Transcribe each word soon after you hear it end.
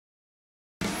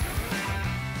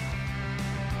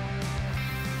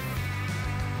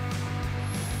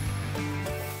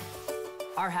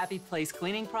Our Happy Place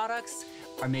cleaning products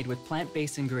are made with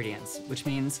plant-based ingredients, which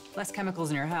means less chemicals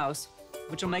in your house,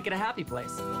 which will make it a happy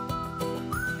place.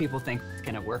 People think,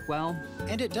 can it work well?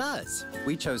 And it does.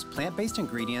 We chose plant-based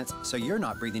ingredients so you're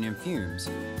not breathing in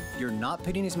fumes. You're not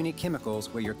putting as many chemicals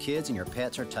where your kids and your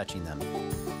pets are touching them.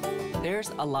 There's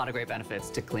a lot of great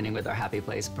benefits to cleaning with our Happy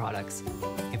Place products.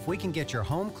 If we can get your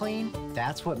home clean,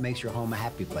 that's what makes your home a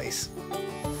happy place.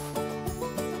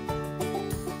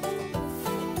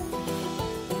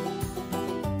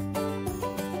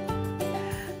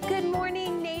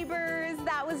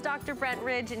 Dr. Brent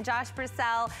Ridge and Josh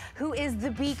Purcell, who is the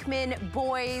Beekman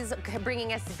boys,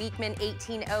 bringing us Beekman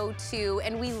 1802,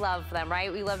 and we love them,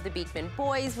 right? We love the Beekman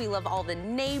boys, we love all the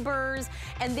neighbors,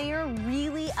 and they are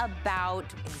really about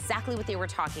exactly what they were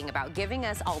talking about, giving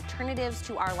us alternatives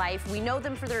to our life. We know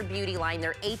them for their beauty line,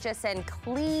 their HSN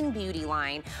clean beauty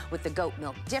line with the goat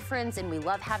milk difference, and we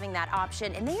love having that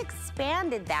option, and they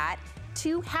expanded that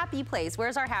to Happy Place.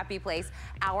 Where's our Happy Place?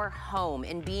 Our home,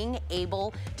 and being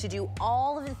able to do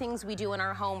all of the things we do in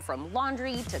our home, from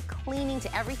laundry to cleaning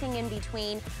to everything in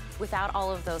between, without all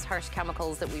of those harsh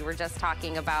chemicals that we were just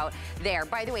talking about there.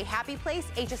 By the way, Happy Place,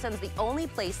 HSN's the only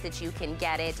place that you can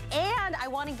get it, and I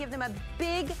want to give them a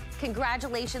big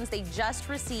congratulations. They just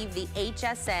received the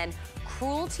HSN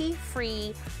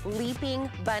cruelty-free Leaping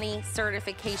Bunny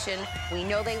certification. We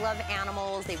know they love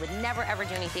animals. They would never ever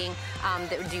do anything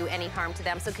that would do any harm to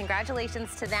them. So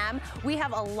congratulations to them. We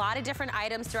have a lot of different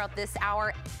items throughout this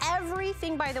hour.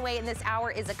 Everything, by the way, in this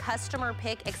hour is a customer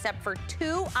pick except for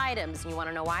 2 items. And you want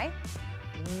to know why?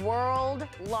 World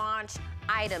launch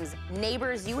items.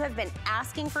 Neighbors, you have been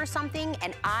asking for something,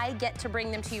 and I get to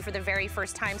bring them to you for the very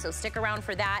first time, so stick around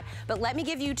for that. But let me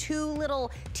give you 2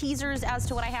 little teasers as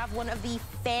to what I have. One of the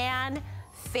fan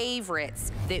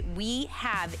favorites that we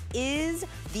have is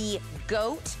the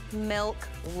goat milk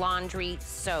laundry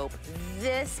soap.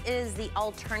 This is the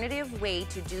alternative way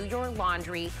to do your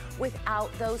laundry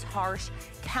without those harsh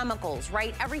chemicals,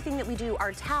 right? Everything that we do,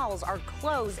 our towels, our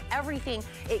clothes, everything,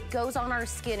 it goes on our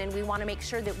skin, and we want to make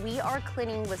sure that we are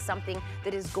cleaning with something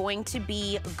that is going to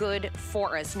be good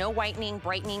for us. No whitening,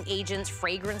 brightening agents,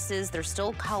 fragrances, they're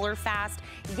still color fast.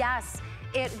 Yes,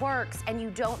 it works, and you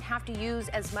don't have to use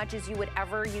as much as you would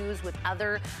ever use with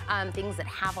other things that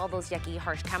have all those yucky,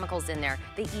 harsh chemicals in there.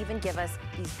 They even give us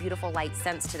these beautiful light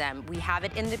scents to them. We have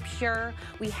it in the pure,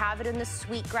 we have it in the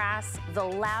sweetgrass, the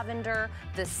lavender,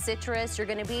 the citrus. You're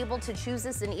gonna be able to choose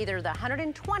this in either the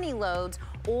 120 loads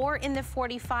or in the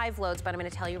 45 loads, but I'm gonna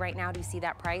tell you right now, do you see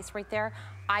that price right there?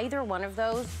 Either one of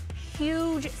those,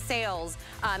 huge sales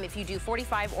if you do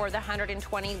 45 or the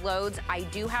 120 loads. I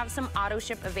do have some auto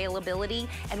ship availability,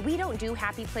 and we don't do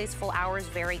Happy Place full hours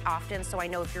very often, so I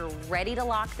know if you're ready to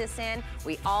lock this in,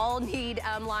 we all need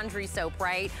laundry soap,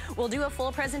 right? We'll do a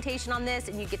full presentation on this,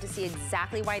 and you get to see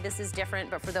exactly why this is different,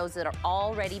 but for those that are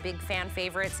already big fan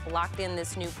favorites, locked in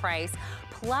this new price.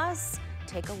 Plus,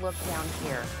 take a look down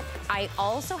here. I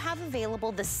also have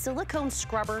available the silicone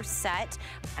scrubber set,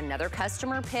 another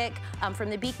customer pick from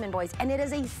the Beekman boys, and it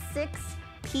is a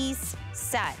 6-piece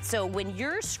set. So when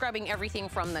you're scrubbing everything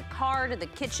from the car to the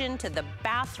kitchen to the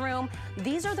bathroom,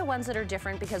 these are the ones that are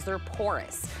different because they're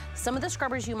porous. Some of the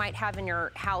scrubbers you might have in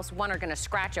your house, one, are gonna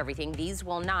scratch everything. These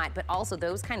will not, but also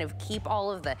those kind of keep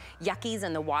all of the yuckies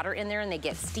and the water in there, and they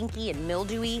get stinky and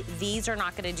mildewy. These are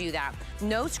not gonna do that.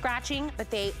 No scratching,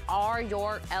 but they are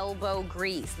your elbow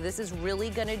grease. This is really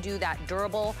gonna do that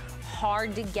durable,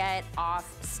 hard to get off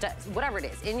stuff, whatever it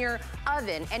is, in your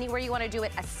oven, anywhere you wanna do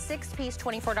it. A 6-piece,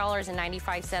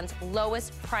 $24.95,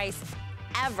 lowest price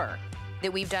ever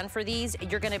that we've done for these.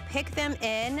 You're gonna pick them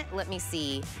in, let me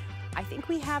see, I think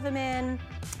we have them in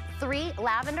 3,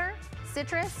 lavender,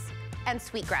 citrus, and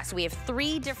sweetgrass. We have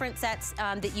 3 different sets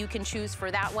that you can choose for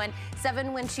that one.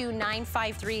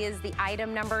 712953 is the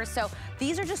item number. So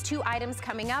these are just 2 items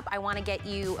coming up. I want to get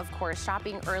you, of course,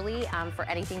 shopping early for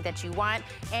anything that you want.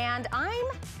 And I'm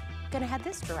gonna head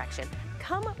this direction.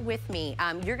 Come with me.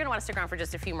 You're gonna wanna stick around for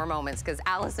just a few more moments because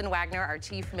Allison Wagner, our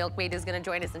chief milkmaid, is gonna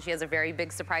join us, and she has a very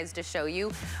big surprise to show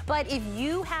you. But if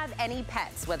you have any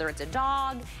pets, whether it's a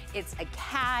dog, it's a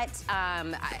cat,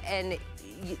 and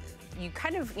you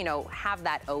kind of, you know, have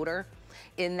that odor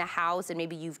in the house, and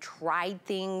maybe you've tried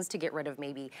things to get rid of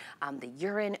maybe the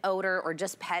urine odor or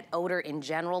just pet odor in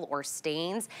general, or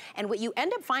stains, and what you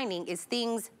end up finding is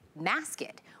things mask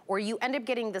it, or you end up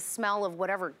getting the smell of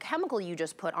whatever chemical you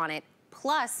just put on it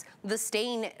plus the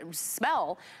stain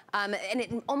smell, and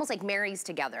it almost like marries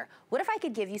together. What if I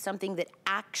could give you something that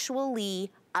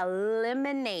actually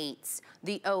eliminates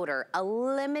the odor,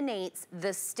 eliminates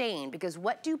the stain, because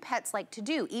what do pets like to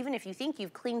do? Even if you think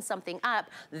you've cleaned something up,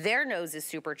 their nose is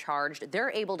supercharged. They're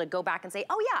able to go back and say,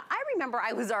 oh yeah, I remember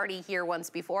I was already here once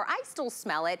before. I still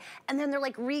smell it. And then they're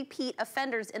like repeat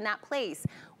offenders in that place.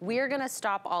 We're gonna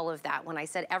stop all of that. When I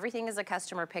said everything is a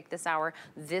customer pick this hour,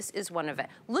 this is one of it.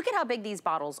 Look at how big these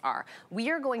bottles are. We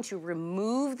are going to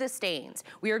remove the stains.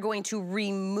 We are going to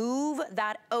remove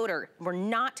that odor. We're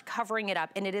not covering it up.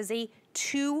 And it is a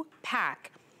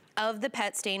 2-pack of the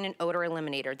Pet Stain and Odor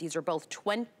Eliminator. These are both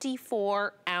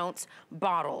 24-ounce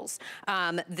bottles.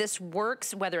 This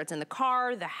works whether it's in the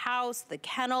car, the house, the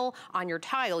kennel, on your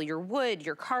tile, your wood,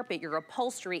 your carpet, your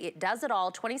upholstery. It does it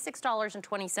all.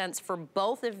 $26.20 for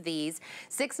both of these.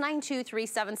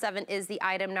 692377 is the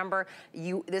item number.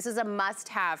 This is a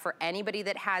must-have for anybody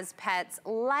that has pets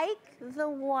like the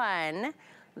one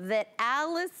that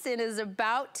Allison is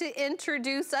about to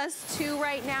introduce us to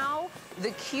right now.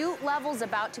 The cute level's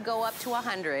about to go up to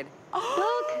 100.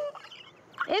 Look,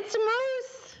 it's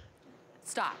Moose.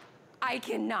 Stop. I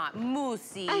cannot.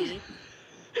 Moosey.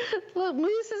 Look,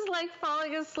 Moose is like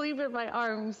falling asleep in my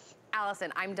arms.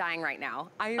 Allison, I'm dying right now.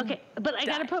 Okay, but I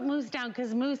gotta put Moose down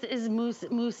because Moose is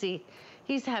moosey.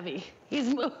 He's heavy.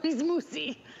 He's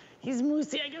moosey. He's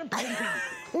moosey. I gotta put him down.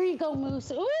 There you go,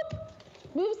 Moose. Oop!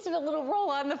 Moose did a little roll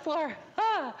on the floor.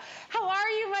 Ah, how are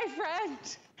you, my friend?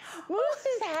 Moose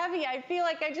is heavy. I feel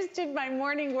like I just did my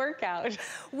morning workout.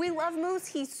 We love Moose.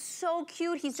 He's so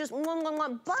cute. He's just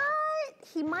but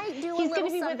he might do a little something. He's going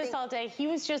to be with us all day. He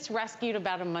was just rescued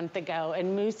about a month ago,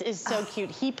 and Moose is so cute.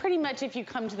 He pretty much, if you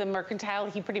come to the Mercantile,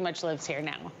 he pretty much lives here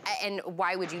now. And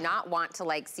why would you not want to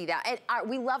like see that? And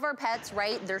we love our pets,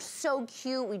 right? They're so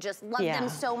cute. We just love them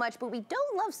so much, but we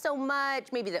don't love so much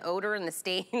maybe the odor and the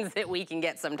stains that we can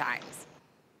get sometimes.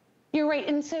 You're right,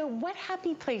 and so what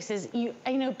happy places,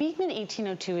 I know Beekman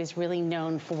 1802 is really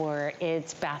known for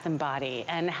its Bath and Body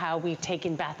and how we've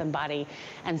taken Bath and Body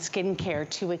and skincare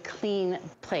to a clean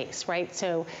place, right?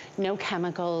 So no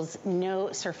chemicals,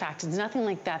 no surfactants, nothing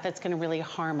like that that's gonna really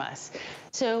harm us.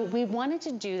 So we wanted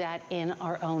to do that in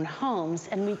our own homes,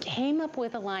 and we came up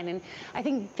with a line, and I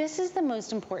think this is the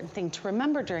most important thing to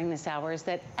remember during this hour is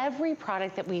that every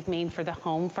product that we've made for the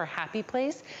home for Happy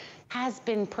Place has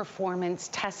been performance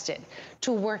tested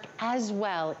to work as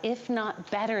well, if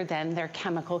not better than their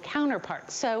chemical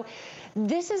counterparts. So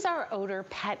this is our odor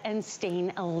pet and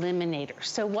stain eliminator.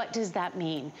 So what does that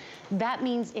mean? That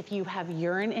means if you have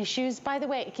urine issues, by the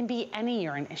way, it can be any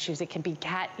urine issues. It can be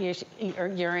cat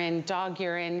urine, dog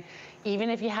urine, even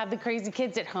if you have the crazy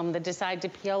kids at home that decide to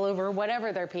pee all over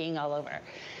whatever they're peeing all over.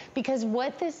 Because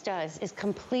what this does is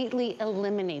completely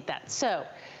eliminate that. So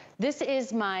this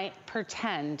is my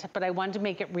pretend, but I wanted to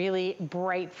make it really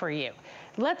bright for you.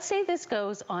 Let's say this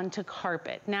goes onto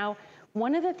carpet. Now,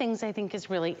 one of the things I think is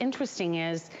really interesting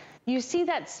is you see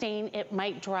that stain, it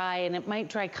might dry and it might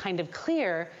dry kind of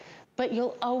clear, but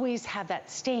you'll always have that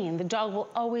stain. The dog will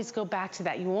always go back to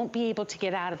that. You won't be able to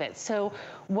get out of it. So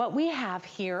what we have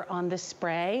here on the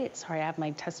spray, sorry, I have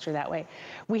my tester that way.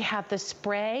 We have the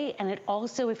spray, and it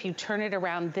also, if you turn it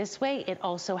around this way, it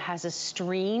also has a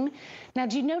stream. Now,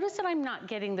 do you notice that I'm not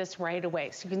getting this right away?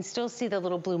 So you can still see the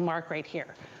little blue mark right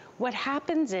here. What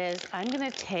happens is I'm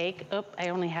gonna take, I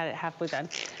only had it halfway done,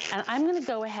 and I'm gonna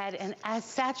go ahead and as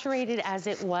saturated as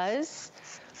it was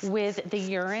with the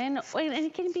urine, and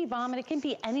it can be vomit, it can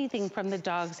be anything from the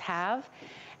dogs have,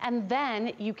 and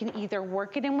then you can either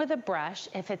work it in with a brush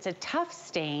if it's a tough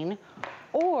stain,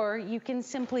 or you can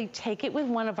simply take it with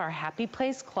one of our Happy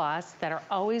Place cloths that are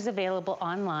always available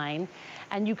online,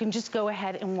 and you can just go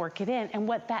ahead and work it in. And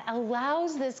what that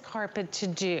allows this carpet to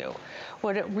do,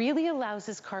 what it really allows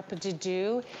this carpet to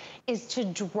do is to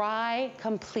dry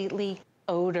completely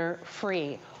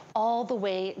odor-free all the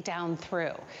way down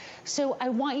through. So I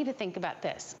want you to think about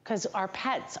this, because our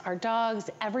pets, our dogs,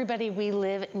 everybody, we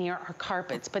live near our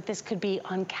carpets, but this could be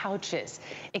on couches,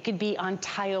 it could be on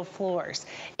tile floors,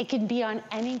 it could be on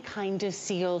any kind of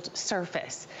sealed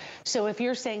surface. So if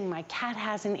you're saying my cat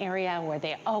has an area where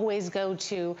they always go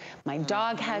to, my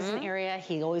dog has an area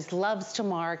he always loves to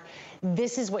mark,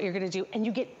 this is what you're gonna do. And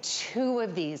you get 2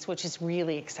 of these, which is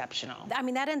really exceptional. I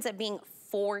mean, that ends up being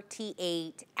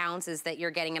 48 ounces that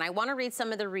you're getting. And I wanna read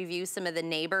some of the reviews, some of the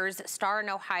neighbors. Star in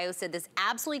Ohio said this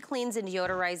absolutely cleans and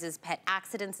deodorizes pet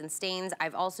accidents and stains.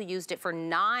 I've also used it for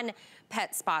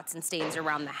non-pet spots and stains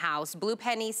around the house. Blue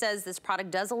Penny says this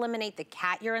product does eliminate the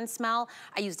cat urine smell.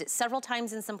 I used it several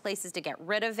times in some places to get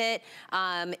rid of it.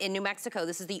 In New Mexico,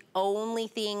 this is the only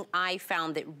thing I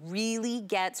found that really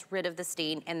gets rid of the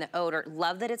stain and the odor.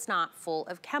 Love that it's not full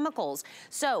of chemicals.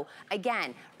 So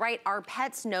again, right, our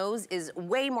pet's nose is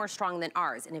way more strong than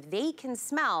ours. And if they can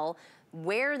smell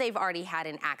where they've already had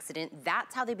an accident,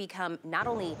 that's how they become not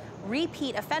only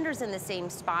repeat offenders in the same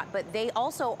spot, but they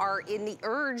also are in the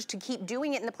urge to keep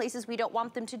doing it in the places we don't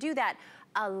want them to do that.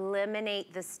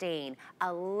 Eliminate the stain,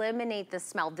 eliminate the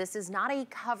smell. This is not a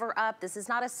cover up. This is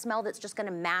not a smell that's just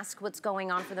gonna mask what's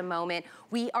going on for the moment.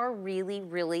 We are really,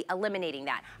 really eliminating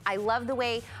that. I love the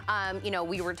way, you know,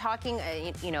 we were talking,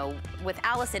 you know, with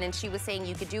Allison, and she was saying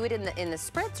you could do it in the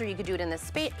spritz, or you could do it in the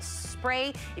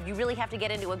spray if you really have to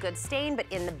get into a good stain, but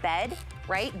in the bed,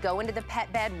 right? Go into the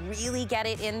pet bed, really get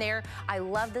it in there. I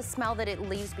love the smell that it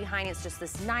leaves behind. It's just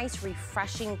this nice,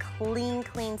 refreshing, clean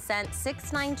scent.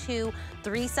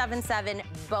 692-377,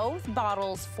 both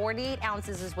bottles, 48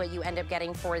 ounces is what you end up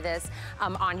getting for this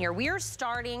on here. We are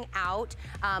starting out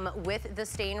with the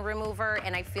stain remover,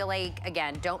 and I feel like,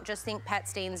 again, don't just think pet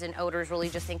stains and odors, really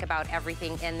just think about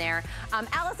everything in there.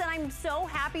 Allison, I'm so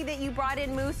happy that you brought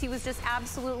in Moose. He was just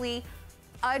absolutely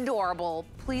adorable.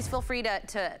 Please feel free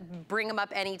to bring him up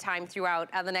anytime throughout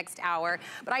the next hour.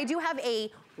 But I do have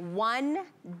a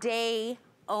one-day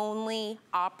only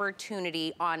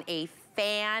opportunity on a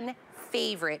fan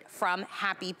favorite from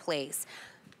Happy Place.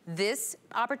 This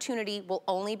opportunity will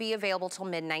only be available till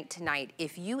midnight tonight.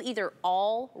 If you either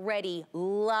already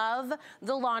love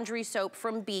the laundry soap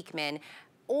from Beekman,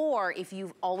 or if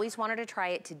you've always wanted to try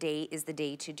it, today is the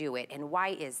day to do it. And why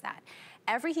is that?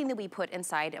 Everything that we put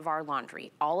inside of our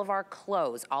laundry, all of our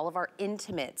clothes, all of our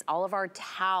intimates, all of our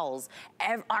towels,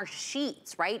 our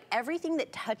sheets, right? Everything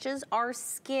that touches our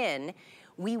skin,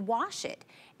 we wash it.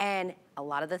 And a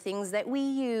lot of the things that we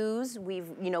use, we've,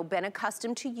 you know, been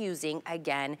accustomed to using,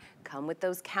 again, come with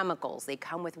those chemicals. They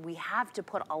come with, we have to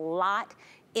put a lot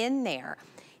in there.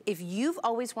 If you've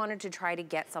always wanted to try to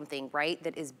get something, right,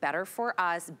 that is better for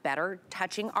us, better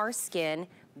touching our skin,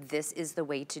 this is the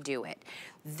way to do it.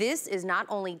 This is not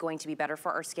only going to be better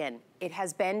for our skin, it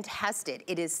has been tested.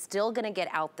 It is still gonna get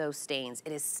out those stains.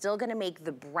 It is still gonna make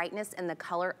the brightness and the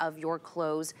color of your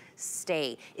clothes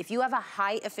stay. If you have a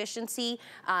high efficiency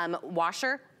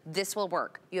washer, this will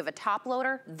work. You have a top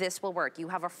loader, this will work. You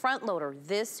have a front loader,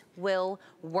 this will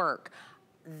work.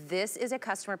 This is a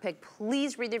customer pick.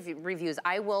 Please read the reviews.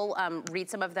 I will read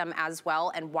some of them as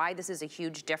well, and why this is a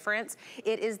huge difference.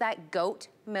 It is that goat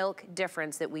milk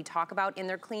difference that we talk about in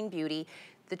their clean beauty.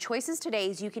 The choices today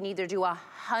is you can either do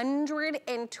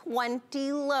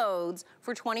 120 loads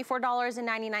for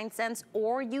 $24.99,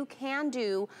 or you can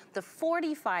do the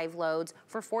 45 loads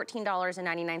for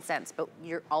 $14.99. But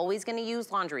you're always gonna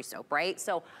use laundry soap, right?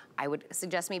 So I would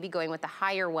suggest maybe going with the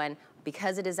higher one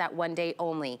because it is that one day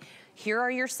only. Here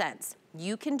are your scents.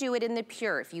 You can do it in the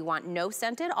pure. If you want no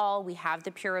scent at all, we have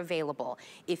the pure available.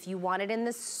 If you want it in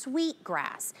the sweet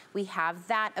grass, we have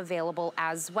that available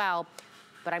as well.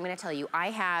 But I'm gonna tell you, I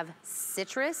have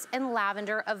citrus and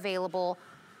lavender available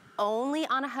only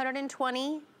on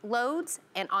 120 loads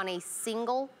and on a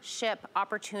single ship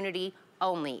opportunity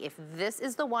only. If this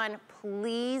is the one,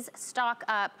 please stock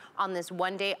up on this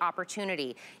one-day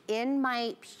opportunity. In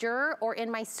my pure or in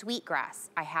my sweet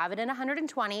grass, I have it in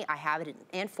 120, I have it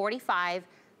in 45.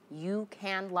 You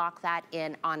can lock that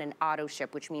in on an auto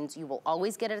ship, which means you will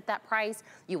always get it at that price.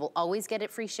 You will always get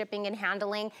it free shipping and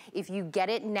handling. If you get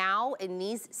it now in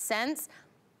these scents,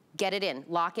 get it in,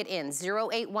 lock it in.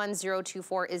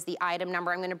 081024 is the item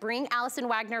number. I'm gonna bring Allison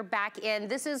Wagner back in.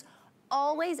 This is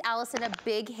always, Allison, a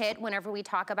big hit whenever we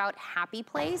talk about Happy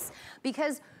Place,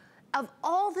 because of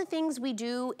all the things we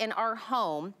do in our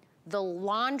home, the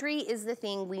laundry is the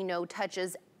thing we know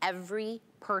touches every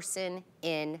person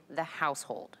in the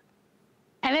household.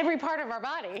 And every part of our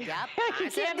body. Yep.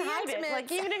 You can't hide it.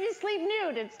 Like, even if you sleep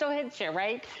nude, it still hits you,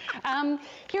 right?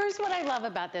 Here's what I love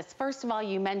about this. First of all,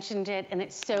 you mentioned it, and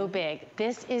it's so big.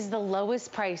 This is the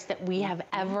lowest price that we have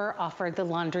ever offered the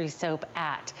laundry soap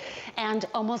at. And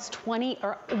almost 20,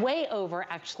 or way over,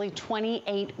 actually,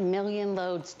 28 million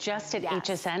loads just at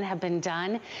HSN have been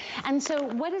done. And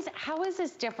so how is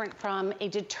this different from a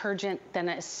detergent than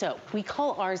a soap? We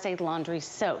call ours a laundry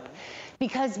soap.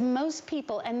 Because most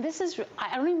people, and this is,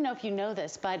 I don't even know if you know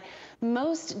this, but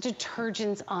most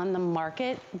detergents on the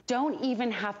market don't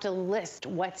even have to list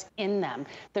what's in them.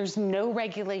 There's no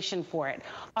regulation for it.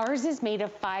 Ours is made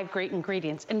of 5 great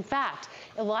ingredients. In fact,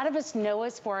 a lot of us know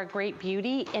us for our great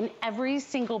beauty. In every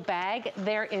single bag,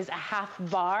 there is a half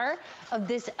bar of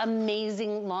this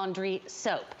amazing laundry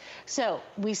soap. So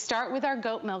we start with our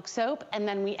goat milk soap, and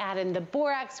then we add in the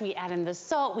borax, we add in the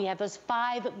salt, we have those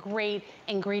 5 great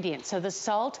ingredients. So the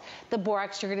salt, the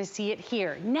borax, you're gonna see it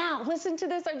here. Now, listen to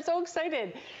this, I'm so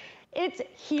excited. It's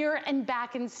here and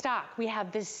back in stock. We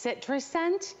have this citrus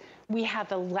scent, we have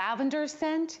the lavender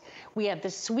scent, we have the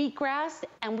sweetgrass,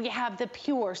 and we have the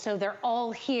pure, so they're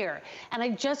all here. And I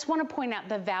just want to point out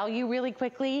the value really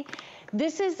quickly.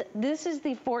 This is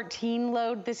the 14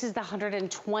 load, this is the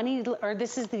 120, or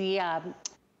this is the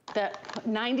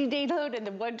 90-day load and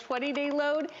the 120-day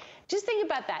load. Just think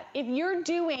about that. If you're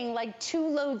doing like 2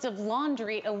 loads of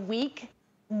laundry a week,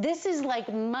 this is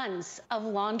like months of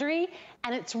laundry,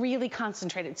 and it's really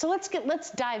concentrated. So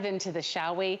let's dive into this,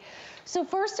 shall we? So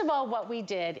first of all, what we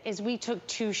did is we took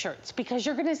 2 shirts, because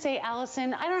you're gonna say,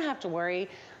 Allison, I don't have to worry.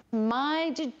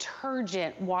 My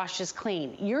detergent washes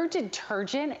clean. Your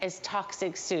detergent is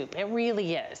toxic soup. It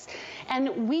really is.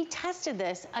 And we tested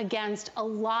this against a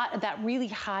lot of that really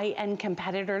high-end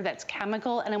competitor that's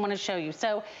chemical, and I want to show you.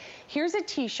 So here's a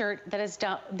t-shirt that is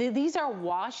done. These are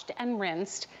washed and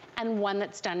rinsed, and one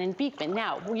that's done in Beekman.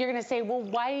 Now, you're going to say, well,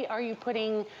 why are you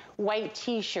putting white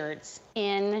t-shirts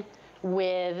in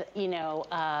with, you know,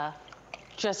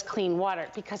 just clean water?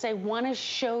 Because I want to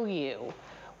show you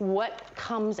what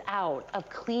comes out of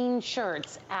clean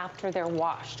shirts after they're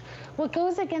washed. What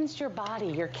goes against your body,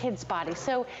 your kid's body.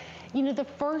 So, you know, the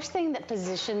first thing that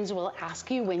physicians will ask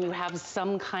you when you have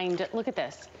some kind of, look at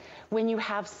this, when you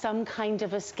have some kind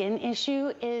of a skin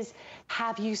issue is,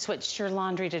 have you switched your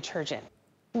laundry detergent?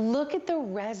 Look at the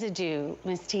residue,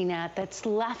 Miss Tina, that's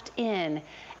left in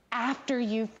after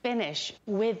you finish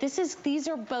with, these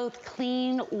are both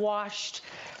clean washed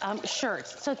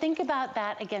shirts. So think about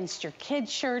that against your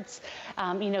kids' shirts,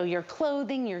 you know, your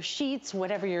clothing, your sheets,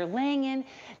 whatever you're laying in.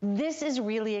 This is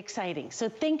really exciting. So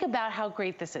think about how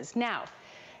great this is. Now,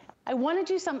 I want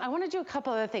to do a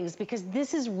couple other things, because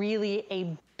this is really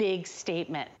a big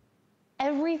statement.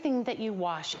 Everything that you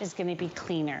wash is going to be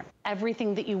cleaner.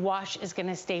 Everything that you wash is going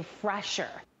to stay fresher.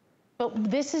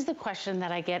 But this is the question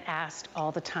that I get asked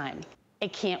all the time.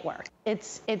 It can't work.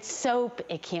 It's soap,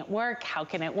 it can't work. How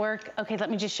can it work? Okay, let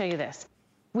me just show you this.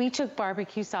 We took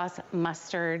barbecue sauce,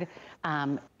 mustard,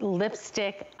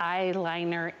 lipstick,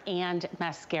 eyeliner, and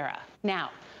mascara. Now,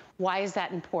 why is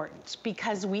that important?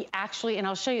 Because we actually, and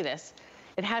I'll show you this,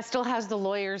 it still has the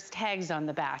lawyer's tags on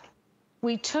the back.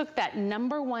 We took that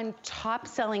 #1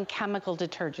 top-selling chemical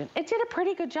detergent. It did a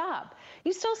pretty good job.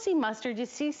 You still see mustard,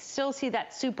 you still see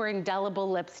that super indelible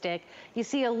lipstick, you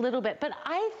see a little bit, but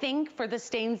I think for the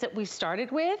stains that we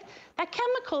started with, that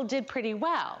chemical did pretty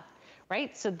well,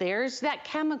 right? So there's that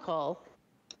chemical,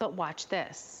 but watch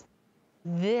this.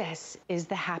 This is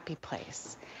the happy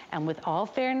place. And with all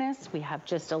fairness, we have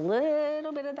just a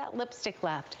little bit of that lipstick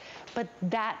left, but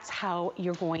that's how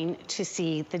you're going to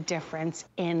see the difference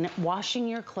in washing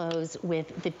your clothes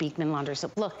with the Beekman laundry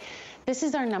soap. Look, this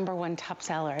is our #1 top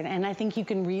seller, and I think you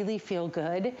can really feel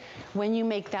good when you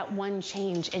make that one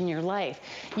change in your life.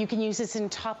 You can use this in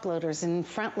top loaders and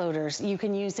front loaders. You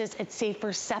can use this at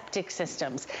safer septic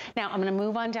systems. Now, I'm gonna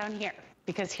move on down here,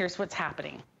 because here's what's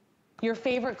happening. Your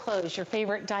favorite clothes, your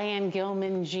favorite Diane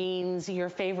Gilman jeans, your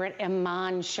favorite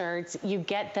Iman shirts, you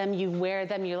get them, you wear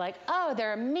them, you're like, oh,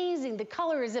 they're amazing, the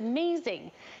color is amazing.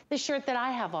 The shirt that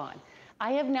I have on,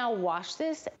 I have now washed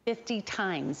this 50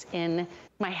 times in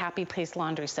my Happy Place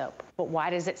laundry soap. But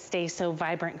why does it stay so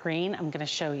vibrant green? I'm gonna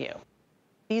show you.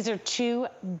 These are 2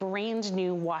 brand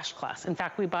new washcloths. In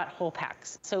fact, we bought whole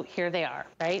packs. So here they are,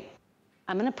 right?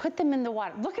 I'm gonna put them in the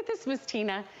water. Look at this, Miss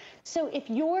Tina. So if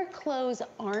your clothes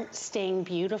aren't staying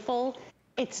beautiful,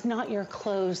 it's not your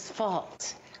clothes'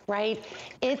 fault, right?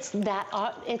 It's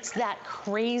that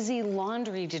crazy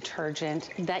laundry detergent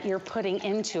that you're putting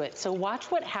into it. So watch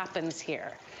what happens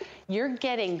here. You're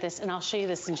getting this, and I'll show you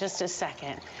this in just a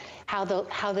second, how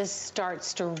this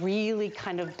starts to really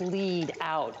kind of bleed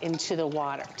out into the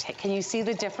water. Can you see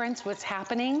the difference, what's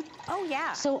happening? Oh,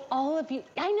 yeah. So all of you,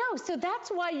 I know, so that's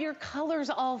why your colors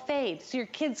all fade. So your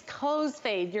kids' clothes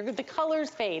fade, the colors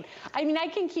fade. I mean, I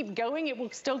can keep going, it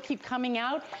will still keep coming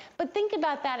out, but think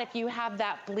about that if you have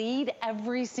that bleed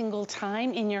every single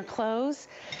time in your clothes.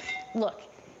 Look,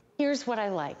 here's what I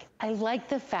like. I like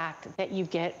the fact that you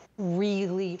get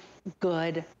really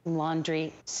good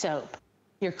laundry soap.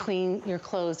 Your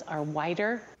clothes are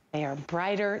whiter, they are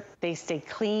brighter, they stay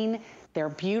clean, they're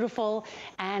beautiful,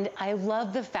 and I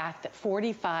love the fact that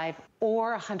 45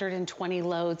 or 120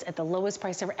 loads at the lowest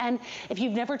price ever. And if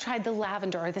you've never tried the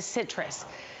lavender or the citrus,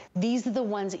 these are the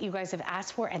ones that you guys have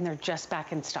asked for, and they're just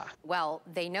back in stock. Well,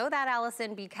 they know that,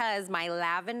 Allison, because my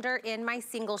lavender in my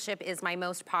single ship is my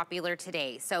most popular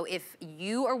today. So if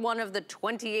you are one of the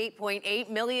 28.8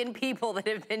 million people that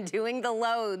have been doing the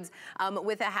loads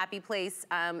with a Happy Place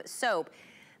soap,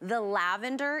 the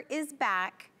lavender is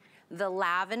back. The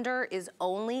lavender is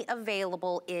only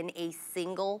available in a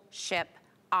single ship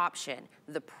option.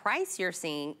 The price you're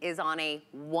seeing is on a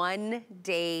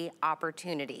one-day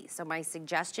opportunity. So my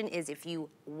suggestion is if you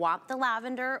want the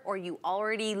lavender or you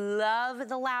already love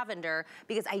the lavender,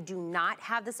 because I do not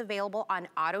have this available on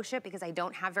auto ship because I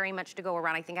don't have very much to go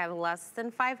around. I think I have less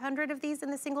than 500 of these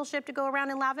in the single ship to go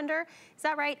around in lavender. Is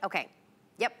that right? Okay,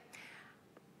 yep.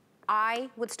 I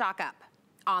would stock up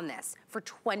on this for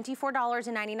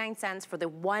 $24.99 for the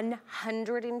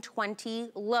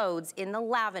 120 loads in the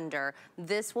lavender.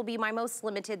 This will be my most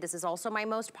limited. This is also my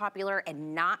most popular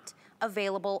and not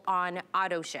available on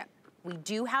auto ship. We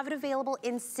do have it available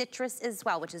in citrus as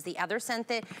well, which is the other scent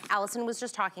that Allison was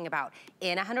just talking about.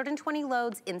 In 120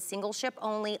 loads, in single ship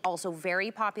only, also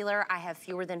very popular. I have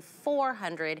fewer than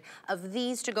 400 of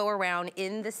these to go around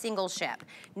in the single ship.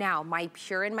 Now, my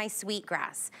pure and my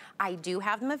sweetgrass, I do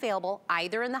have them available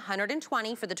either in the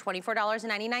 120 for the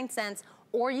 $24.99,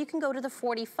 or you can go to the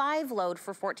 45 load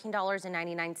for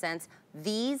 $14.99.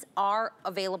 These are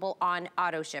available on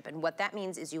auto ship. And what that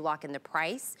means is you lock in the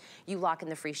price, you lock in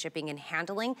the free shipping and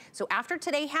handling. So after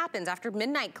today happens, after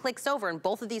midnight clicks over and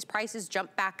both of these prices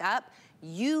jump back up,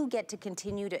 you get to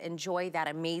continue to enjoy that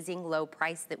amazing low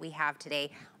price that we have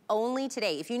today. Only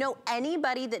today. If you know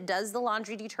anybody that does the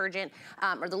laundry detergent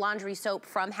or the laundry soap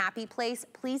from Happy Place,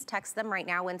 please text them right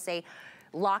now and say,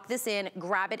 lock this in,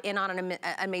 grab it in on an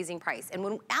amazing price. And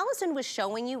when Allison was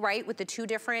showing you, right, with the two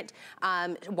different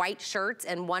white shirts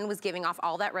and one was giving off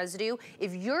all that residue,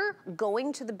 if you're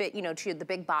going to the big, to the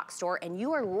big box store and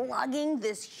you are lugging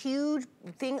this huge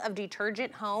thing of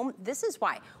detergent home, this is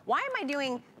why. Why am I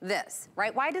doing this,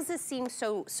 right? Why does this seem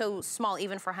so small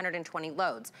even for 120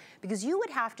 loads? Because you would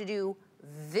have to do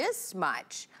this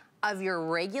much of your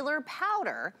regular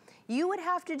powder. You would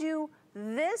have to do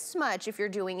this much if you're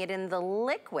doing it in the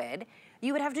liquid.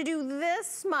 You would have to do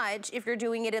this much if you're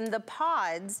doing it in the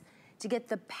pods to get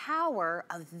the power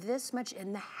of this much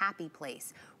in the Happy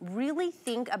Place. Really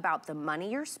think about the money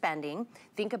you're spending.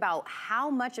 Think about how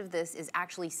much of this is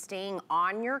actually staying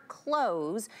on your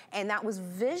clothes. And that was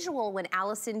visual when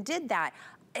Allison did that.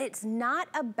 It's not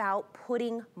about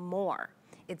putting more.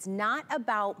 It's not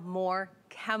about more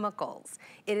chemicals.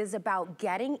 It is about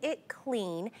getting it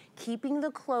clean, keeping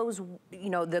the clothes,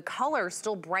 the color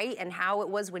still bright and how it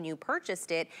was when you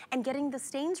purchased it, and getting the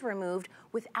stains removed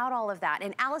without all of that.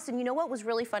 And Allison, you know what was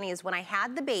really funny is when I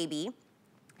had the baby,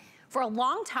 for a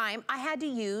long time, I had to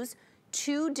use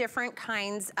two different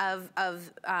kinds of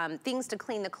things to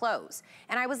clean the clothes.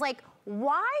 And I was like,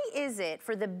 why is it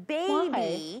for the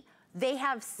baby, they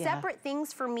have separate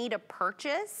things for me to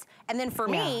purchase, and then for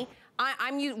me,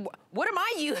 what am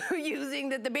I using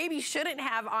that the baby shouldn't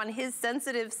have on his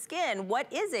sensitive skin?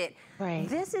 What is it? Right.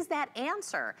 This is that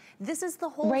answer. This is the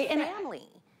whole family.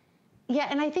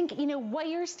 And I think, what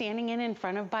you're standing in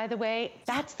front of, by the way,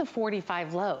 that's the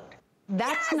 45 load.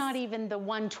 That's not even the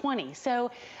 120. So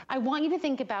I want you to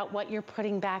think about what you're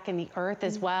putting back in the earth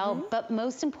as well. But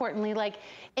most importantly,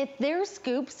 if their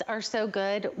scoops are so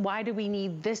good, why do we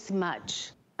need this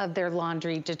much of their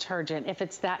laundry detergent if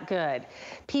it's that good?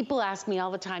 People ask me all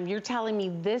the time, you're telling me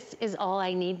this is all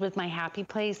I need with my Happy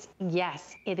Place?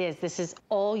 Yes, it is. This is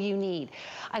all you need.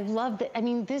 I love that. I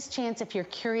mean, this chance, if you're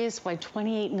curious why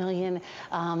 28 million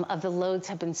of the loads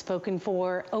have been spoken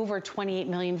for, over 28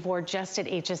 million for just at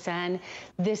HSN,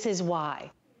 this is why.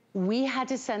 We had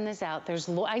to send this out. It was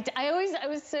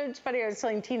so funny, I was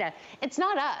telling Tina, it's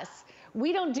not us.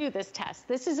 We don't do this test.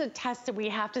 This is a test that we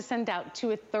have to send out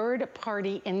to a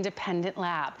third-party independent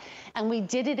lab. And we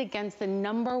did it against the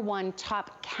 #1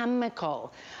 top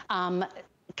chemical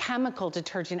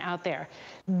detergent out there.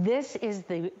 This is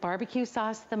the barbecue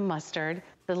sauce, the mustard,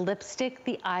 the lipstick,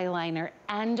 the eyeliner,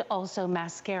 and also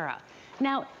mascara.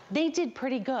 Now, they did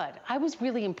pretty good. I was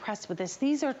really impressed with this.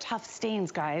 These are tough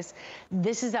stains, guys.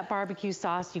 This is that barbecue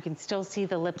sauce. You can still see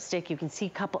the lipstick. You can see a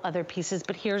couple other pieces,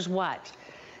 but here's what.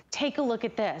 Take a look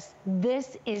at this.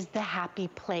 This is the Happy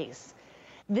Place.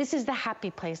 This is the Happy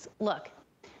Place. Look,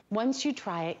 once you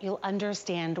try it, you'll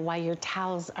understand why your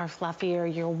towels are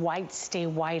fluffier, your whites stay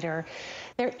whiter.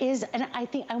 And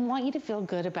I want you to feel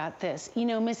good about this.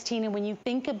 Miss Tina, when you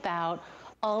think about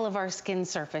all of our skin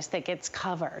surface that gets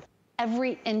covered,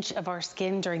 every inch of our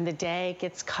skin during the day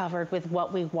gets covered with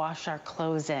what we wash our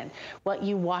clothes in, what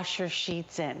you wash your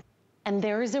sheets in. And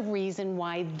there is a reason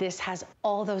why this has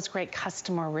all those great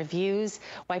customer reviews,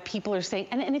 why people are saying,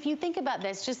 and if you think about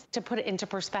this, just to put it into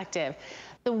perspective,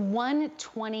 the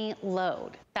 120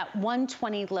 load, that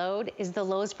 120 load is the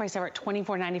lowest price ever at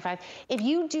 $24.95. If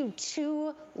you do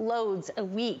 2 loads a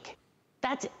week,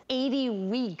 That's 80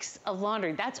 weeks of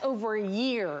laundry. That's over a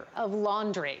year of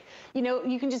laundry. You know,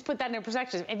 you can just put that in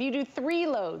perspective. If you do 3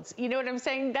 loads, you know what I'm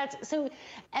saying? That's so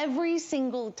every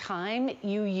single time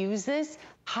you use this,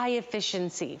 high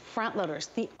efficiency front loaders.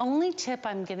 The only tip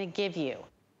I'm gonna give you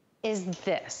is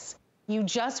this. You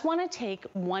just want to take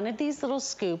one of these little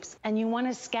scoops and you want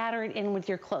to scatter it in with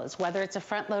your clothes, whether it's a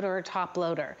front loader or a top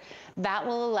loader. That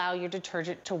will allow your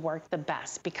detergent to work the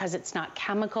best because it's not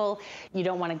chemical. You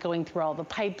don't want it going through all the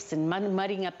pipes and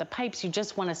mudding up the pipes. You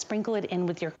just want to sprinkle it in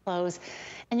with your clothes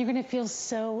and you're going to feel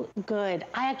so good.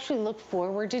 I actually look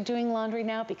forward to doing laundry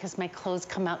now because my clothes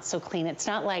come out so clean. It's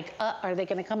not like, are they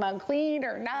going to come out clean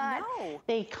or not? No.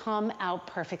 They come out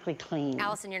perfectly clean.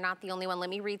 Allison, you're not the only one. Let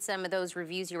me read some of those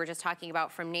reviews you were just talking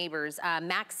about from neighbors.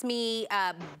 Maxme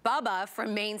Bubba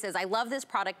from Maine says, I love this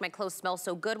product. My clothes smell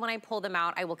so good when I pull them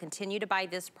out. I will continue to buy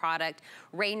this product.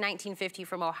 Rain 1950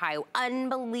 from Ohio.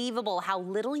 Unbelievable how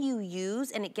little you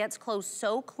use and it gets clothes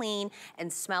so clean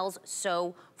and smells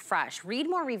so fresh. Read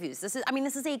more reviews. This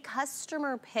is a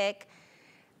customer pick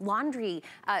laundry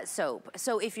soap.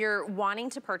 So if you're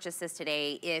wanting to purchase this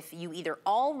today, if you either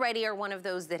already are one of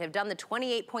those that have done the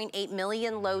 28.8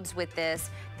 million loads with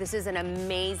this, this is an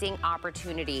amazing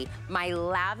opportunity. My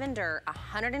lavender,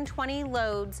 120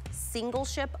 loads, single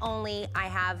ship only. I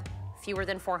have fewer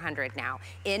than 400 now.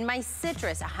 In my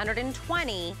citrus,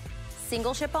 120,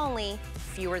 single ship only,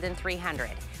 fewer than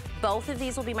 300. Both of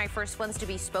these will be my first ones to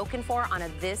be spoken for on a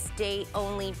this day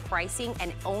only pricing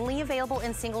and only available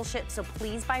in single ship. So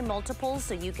please buy multiples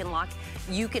so you can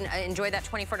enjoy that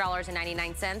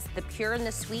 $24.99. The pure and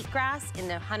the sweetgrass in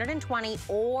the 120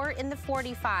 or in the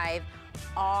 45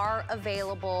 are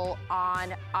available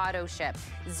on auto ship.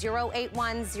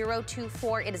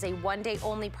 081024. It is a one-day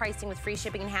only pricing with free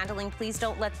shipping and handling. Please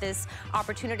don't let this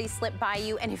opportunity slip by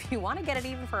you. And if you want to get it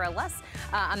even for a less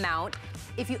amount,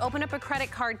 if you open up a credit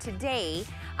card today,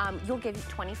 you'll get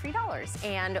 20 free dollars.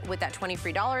 And with that 20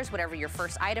 free dollars, whatever your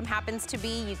first item happens to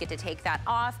be, you get to take that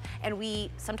off. And we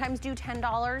sometimes do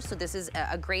 $10, so this is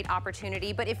a great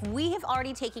opportunity. But if we have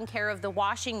already taken care of the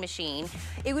washing machine,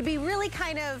 it would be really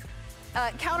kind of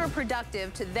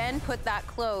counterproductive to then put that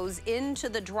clothes into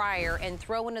the dryer and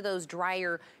throw one of those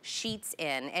dryer sheets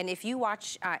in. And if you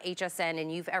watch HSN and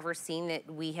you've ever seen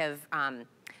that we have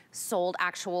sold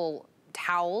actual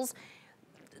towels,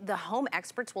 the home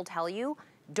experts will tell you,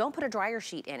 don't put a dryer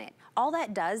sheet in it. All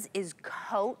that does is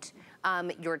coat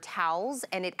your towels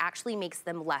and it actually makes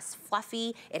them less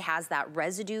fluffy. It has that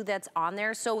residue that's on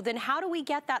there. So then how do we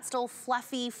get that still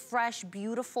fluffy, fresh,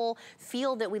 beautiful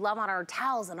feel that we love on our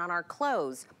towels and on our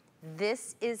clothes?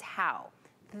 This is how.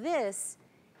 This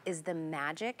is the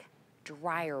magic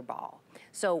dryer ball.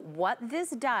 So what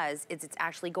this does is it's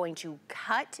actually going to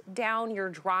cut down your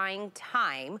drying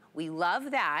time. We love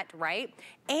that, right?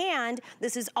 And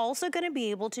this is also going to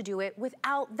be able to do it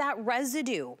without that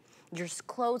residue. Your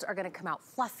clothes are going to come out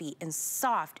fluffy and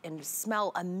soft and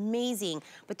smell amazing,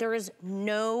 but there is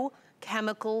no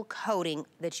chemical coating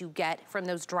that you get from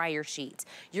those dryer sheets.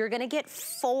 You're gonna get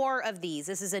 4 of these.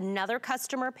 This is another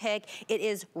customer pick. It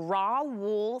is raw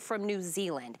wool from New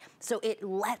Zealand. So it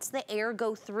lets the air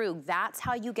go through. That's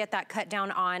how you get that cut down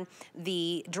on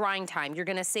the drying time. You're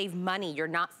gonna save money. You're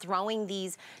not throwing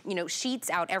these,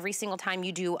 sheets out every single time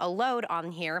you do a load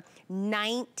on here.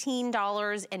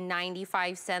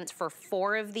 $19.95 for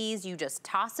 4 of these. You just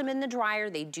toss them in the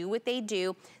dryer. They do what they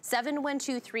do.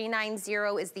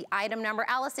 712390 is the item number.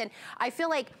 Allison, I feel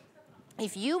like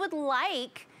if you would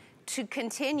like to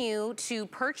continue to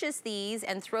purchase these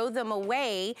and throw them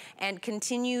away and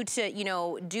continue to,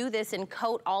 do this and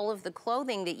coat all of the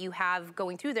clothing that you have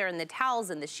going through there and the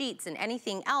towels and the sheets and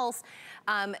anything else,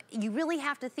 you really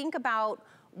have to think about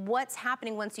what's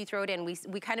happening once you throw it in.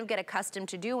 We kind of get accustomed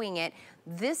to doing it.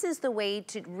 This is the way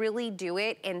to really do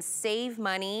it and save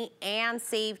money and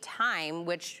save time,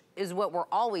 which is what we're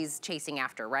always chasing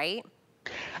after, right?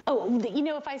 Oh,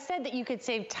 if I said that you could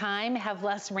save time, have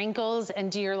less wrinkles,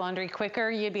 and do your laundry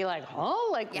quicker, you'd be like,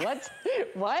 oh,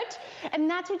 what? And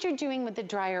that's what you're doing with the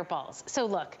dryer balls. So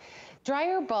look,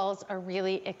 dryer balls are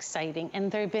really exciting,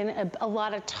 and there've been a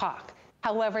lot of talk.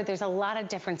 However, there's a lot of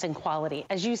difference in quality.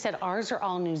 As you said, ours are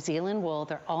all New Zealand wool.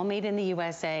 They're all made in the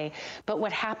USA. But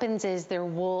what happens is they're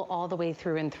wool all the way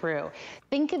through and through.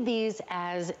 Think of these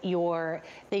as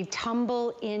they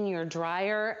tumble in your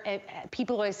dryer.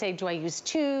 People always say, do I use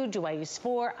 2? Do I use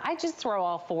 4? I just throw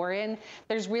all 4 in.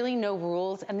 There's really no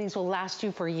rules, and these will last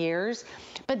you for years.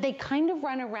 But they kind of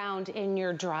run around in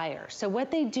your dryer. So what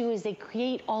they do is they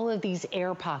create all of these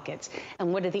air pockets.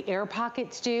 And what do the air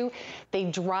pockets do? They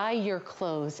dry your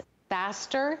clothes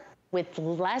faster with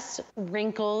less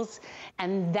wrinkles,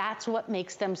 and that's what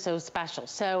makes them so special.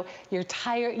 So your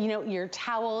your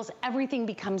towels, everything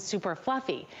becomes super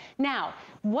fluffy. Now,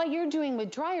 what you're doing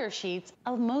with dryer sheets,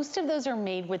 most of those are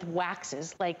made with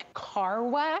waxes, like car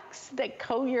wax that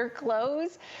coat your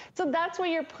clothes. So that's what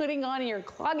you're putting on and you're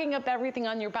clogging up everything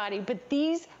on your body. But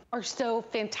these are so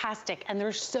fantastic and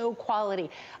they're so quality.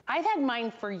 I've had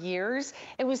mine for years.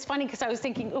 It was funny because I was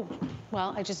thinking, oh,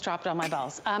 well, I just dropped all my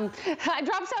balls. I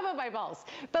dropped some of my balls.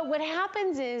 But what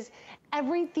happens is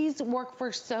these work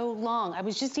for so long. I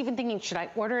was just even thinking, should I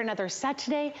order another set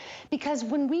today? Because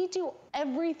when we do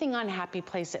everything on Happy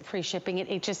Place at free shipping at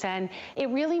HSN, it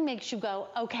really makes you go,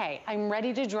 okay, I'm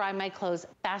ready to dry my clothes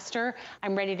faster.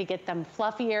 I'm ready to get them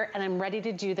fluffier, and I'm ready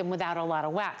to do them without a lot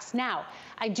of wax. Now,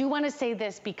 I do want to say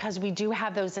this because we do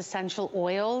have those essential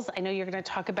oils. I know you're going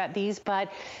to talk about these,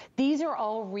 but these are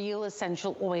all real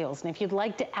essential oils. And if you'd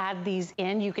like to add these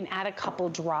in, you can add a couple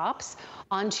drops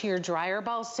onto your dryer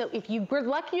balls. So if you were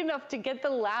lucky enough to get the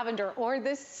lavender or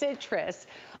the citrus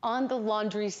on the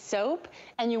laundry soap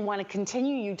and you want to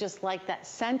continue, you just like that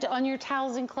scent on your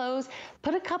towels and clothes,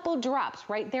 put a couple drops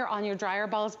right there on your dryer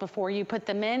balls before you put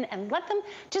them in and let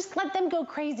them go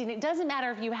crazy. And it doesn't matter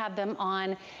if you have them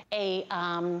on a,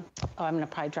 I'm gonna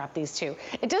probably drop these too.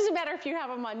 It doesn't matter if you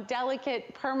have them on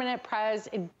delicate, permanent press.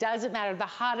 It doesn't matter, the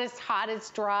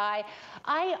hottest dry.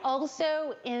 I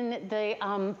also, in the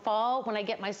fall, when I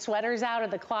get my sweaters out of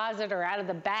the closet or out of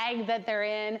the bag that they're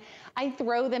in, I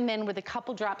throw them in with a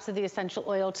couple drops of the essential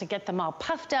oil to get them all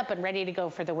puffed up and ready to go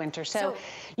for the winter. So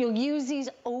you'll use these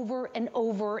over and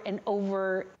over and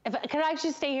over. Can I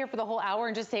just stay here for the whole hour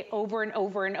and just say over and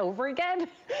over and over again?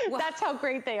 Well, that's how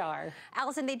great they are.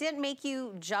 Allison, they didn't make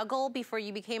you juggle before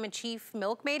you became a chief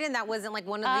milkmaiden? That wasn't like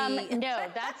one of the... No,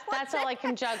 that's all I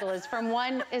can juggle is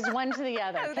one to the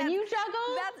other. Can you juggle?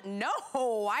 No,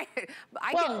 I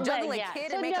can juggle a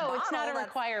kid and make a bottle. No, it's not a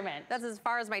requirement. That's as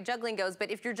far as my juggling goes.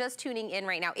 But if you're just tuning in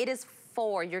right now, it is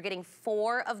 4. You're getting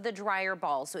 4 of the dryer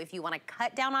balls. So if you want to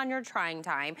cut down on your drying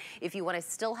time, if you want to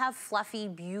still have fluffy,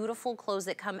 beautiful clothes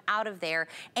that come out of there,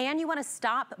 and you want to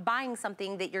stop buying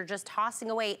something that you're just tossing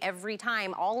away every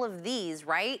time, all of these,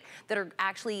 right, that are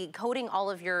actually coating all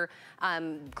of your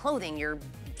clothing, your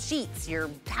sheets, your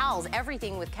towels,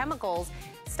 everything with chemicals,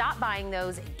 stop buying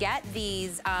those, get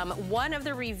these. One of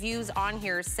the reviews on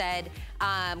here said,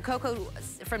 Coco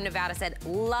from Nevada said,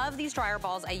 love these dryer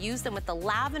balls. I use them with the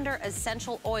lavender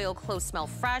essential oil. Clothes smell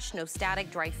fresh, no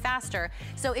static, dry faster.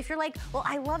 So if you're like, well,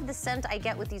 I love the scent I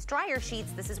get with these dryer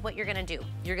sheets, this is what you're gonna do.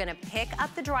 You're gonna pick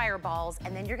up the dryer balls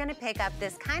and then you're gonna pick up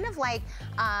this kind of like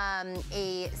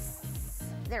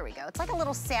there we go. It's like a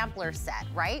little sampler set,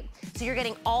 right? So you're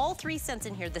getting all 3 scents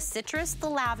in here, the citrus, the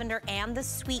lavender, and the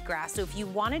sweetgrass. So if you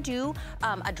wanna do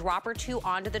a drop or 2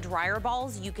 onto the dryer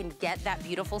balls, you can get that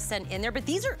beautiful scent in there. But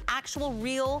these are actual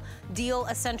real deal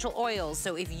essential oils.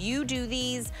 So if you do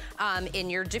these in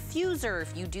your diffuser,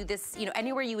 if you do this, you know,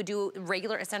 anywhere you would do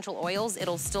regular essential oils,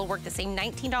 it'll still work the same.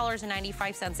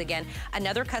 $19.95 again.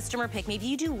 Another customer pick, maybe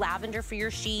you do lavender for your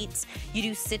sheets, you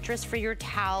do citrus for your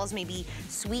towels, maybe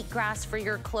sweetgrass for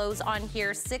your clothes on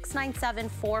here.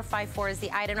 697-454 is the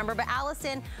item number. But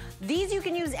Allison, these you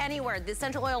can use anywhere. The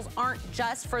essential oils aren't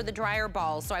just for the dryer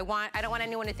balls. So I don't want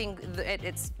anyone to think that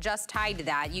it's just tied to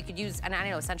that. You could use, and I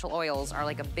know essential oils are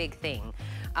like a big thing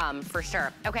for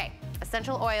sure. Okay,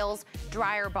 essential oils,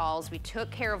 dryer balls. We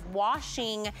took care of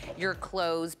washing your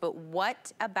clothes, but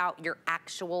what about your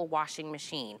actual washing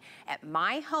machine? At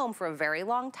my home for a very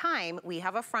long time, we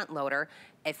have a front loader.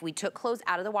 If we took clothes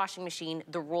out of the washing machine,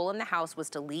 the rule in the house was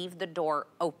to leave the door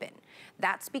open.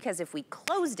 That's because if we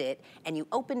closed it and you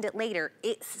opened it later,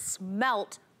 it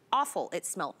smelt awful. It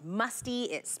smelled musty,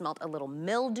 it smelled a little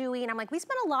mildewy, and I'm like, we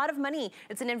spent a lot of money.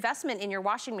 It's an investment in your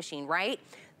washing machine, right?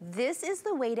 This is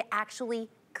the way to actually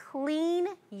clean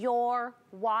your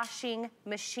washing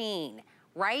machine,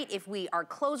 right? If our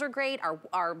clothes are great,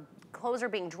 our clothes are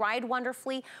being dried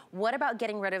wonderfully, what about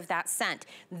getting rid of that scent?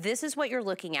 This is what you're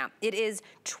looking at. It is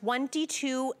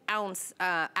 22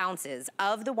 ounces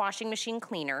of the washing machine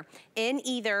cleaner in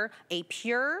either a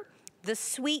pure, the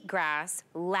sweetgrass,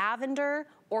 lavender,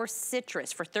 or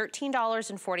citrus for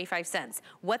 $13.45.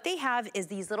 What they have is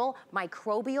these little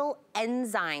microbial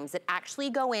enzymes that actually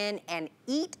go in and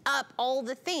eat up all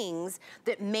the things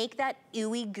that make that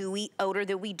ooey gooey odor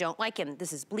that we don't like. And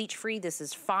this is bleach free, this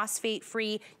is phosphate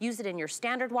free. Use it in your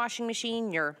standard washing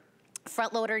machine, your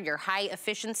front loader, your high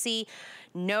efficiency.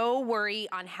 No worry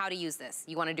on how to use this.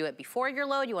 You wanna do it before your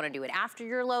load, you wanna do it after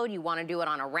your load, you wanna do it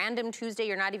on a random Tuesday,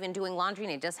 you're not even doing laundry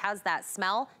and it just has that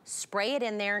smell, spray it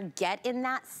in there, get in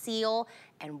that seal,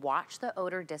 and watch the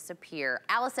odor disappear.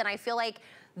 Allison, I feel like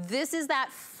this is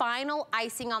that final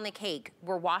icing on the cake.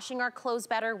 We're washing our clothes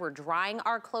better, we're drying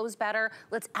our clothes better.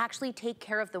 Let's actually take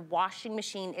care of the washing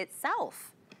machine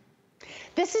itself.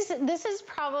 This is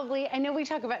probably, I know we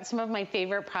talk about some of my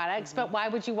favorite products, but why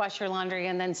would you wash your laundry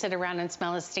and then sit around and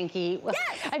smell a stinky?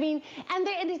 Yes. I mean, and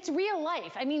it's real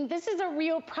life. I mean, this is a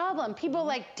real problem. People are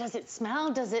like, does it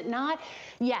smell? Does it not?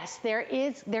 Yes,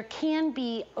 there can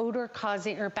be odor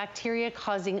causing or bacteria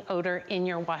causing odor in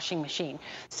your washing machine.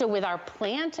 So with our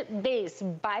plant-based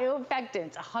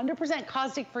bioeffectants, 100%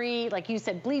 caustic free, like you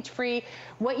said, bleach free,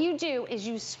 what you do is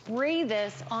you spray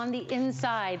this on the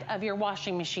inside of your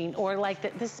washing machine, or like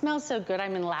this smells so good,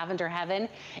 I'm in lavender heaven.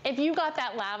 If you got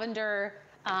that lavender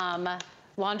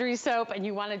laundry soap and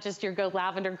you want to just go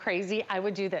lavender crazy, I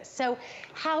would do this. So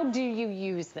how do you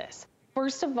use this?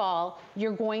 First of all,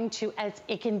 you're going to,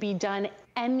 it can be done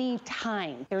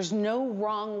anytime. There's no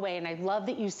wrong way, and I love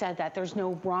that you said that. There's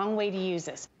no wrong way to use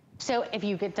this. So if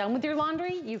you get done with your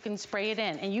laundry, you can spray it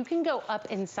in, and you can go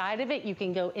up inside of it. You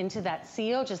can go into that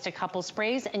seal, just a couple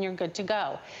sprays, and you're good to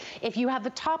go. If you have the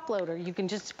top loader, you can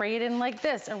just spray it in like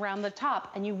this around the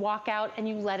top, and you walk out and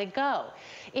you let it go.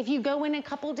 If you go in a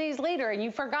couple days later and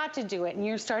you forgot to do it and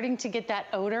you're starting to get that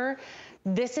odor,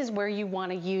 this is where you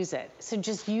want to use it. So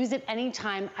just use it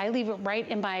anytime. I leave it right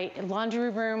in my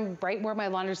laundry room, right where my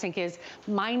laundry sink is.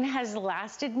 Mine has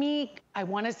lasted me, I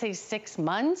want to say 6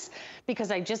 months,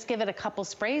 because I just give it a couple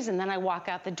sprays and then I walk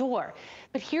out the door.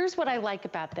 But here's what I like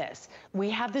about this. We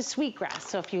have the sweetgrass.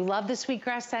 So if you love the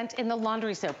sweetgrass scent in the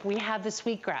laundry soap, we have the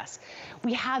sweetgrass.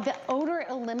 We have the odor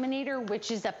eliminator,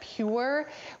 which is a pure,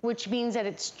 which means that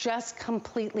it's just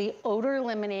completely odor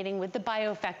eliminating with the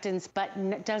bioeffectants,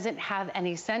 but doesn't have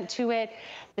any scent to it.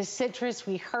 The citrus,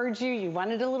 we heard you. You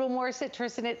wanted a little more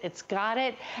citrus in it. It's got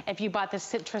it. If you bought the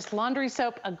citrus laundry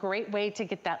soap, a great way to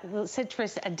get that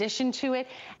citrus addition to it.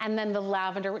 And then the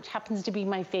lavender, which happens to be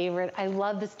my favorite. I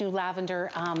love this new lavender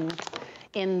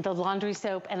in the laundry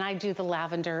soap, and I do the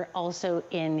lavender also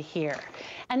in here.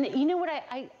 And you know what,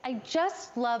 I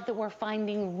just love that we're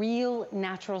finding real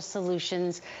natural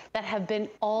solutions that have been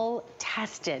all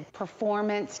tested,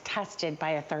 performance tested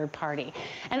by a third party.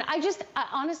 And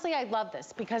honestly, I love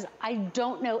this because I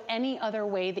don't know any other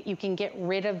way that you can get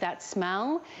rid of that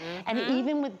smell. And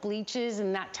even with bleaches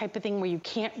and that type of thing where you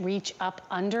can't reach up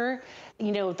under,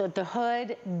 you know, the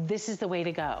hood, this is the way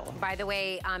to go. By the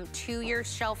way, 2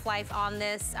 years shelf life on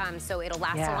this, so it'll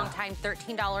last a long time.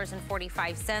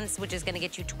 $13.45, which is going to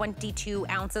get you 22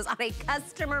 ounces on a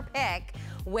customer pick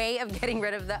way of getting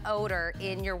rid of the odor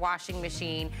in your washing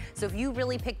machine. So if you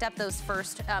really picked up those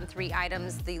first 3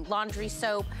 items, the laundry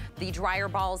soap, the dryer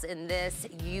balls in this,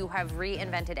 you have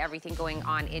reinvented everything going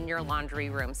on in your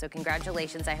laundry room. So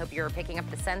congratulations. I hope you're picking up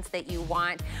the scents that you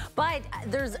want. But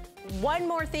there's one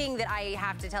more thing that I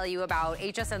have to tell you about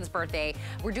HSN's birthday.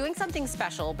 We're doing something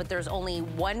special, but there's only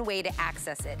one way to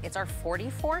access it. It's our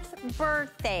 44th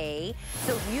birthday.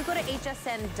 So if you go to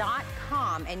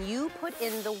hsn.com and you put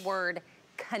in the word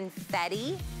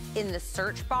confetti in the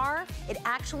search bar, it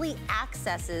actually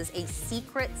accesses a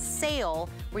secret sale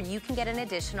where you can get an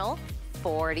additional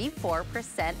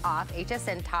 44% off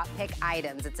HSN top pick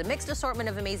items. It's a mixed assortment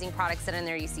of amazing products that in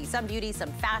there. You see some beauty,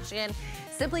 some fashion.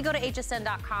 Simply go to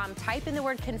hsn.com, type in the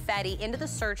word confetti into the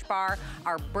search bar.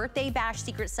 Our birthday bash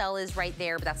secret sale is right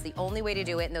there, but that's the only way to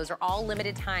do it, and those are all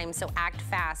limited time, so act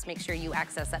fast. Make sure you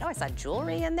access that. Oh, I saw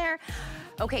jewelry in there.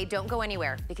 Okay, don't go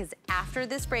anywhere, because after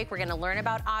this break, we're gonna learn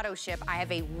about auto ship. I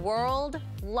have a world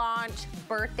launch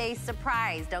birthday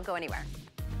surprise. Don't go anywhere.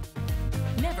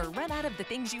 Never run out of the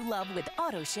things you love with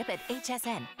AutoShip at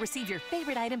HSN. Receive your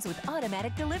favorite items with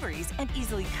automatic deliveries and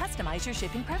easily customize your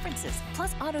shipping preferences.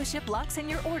 Plus, AutoShip locks in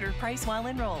your order price while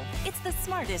enrolled. It's the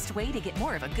smartest way to get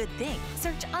more of a good thing.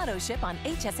 Search AutoShip on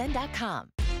hsn.com.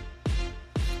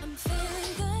 I'm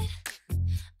feeling good.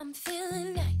 I'm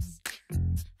feeling nice.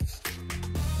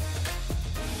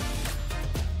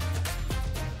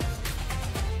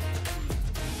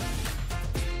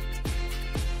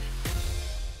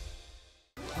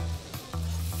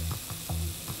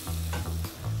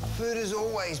 Food has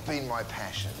always been my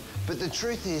passion, but the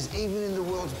truth is, even in the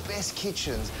world's best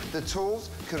kitchens, the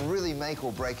tools can really make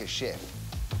or break a chef.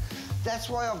 That's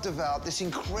why I've developed this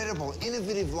incredible,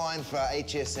 innovative line for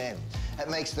HSN. It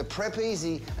makes the prep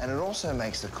easy, and it also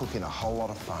makes the cooking a whole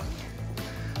lot of fun.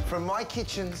 From my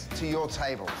kitchens to your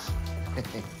tables.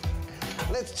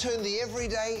 Let's turn the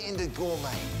everyday into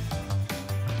gourmet.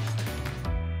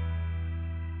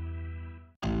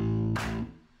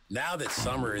 Now that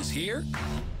summer is here,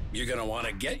 you're gonna want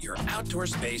to get your outdoor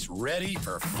space ready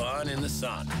for fun in the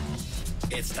sun.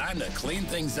 It's time to clean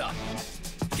things up.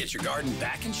 Get your garden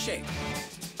back in shape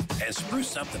and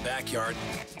spruce up the backyard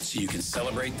so you can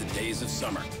celebrate the days of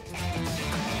summer.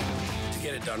 To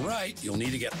get it done right, you'll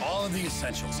need to get all of the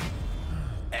essentials.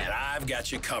 And I've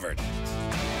got you covered.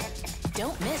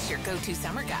 Don't miss your go-to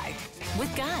summer guide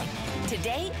with Guy,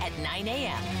 today at 9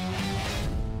 a.m.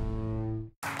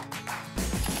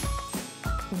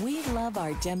 We love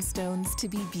our gemstones to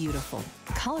be beautiful,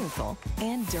 colorful,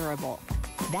 and durable.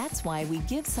 That's why we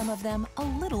give some of them a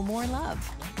little more love.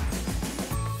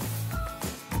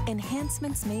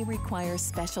 Enhancements may require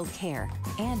special care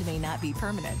and may not be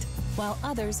permanent, while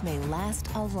others may last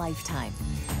a lifetime.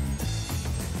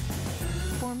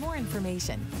 For more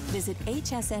information, visit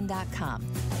hsn.com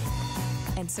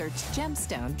and search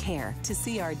Gemstone Care to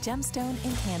see our gemstone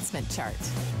enhancement chart.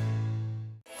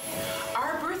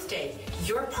 Our birthday,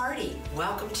 your party.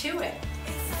 Welcome to it.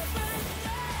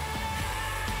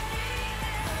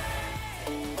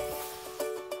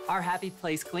 Our Happy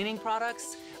Place cleaning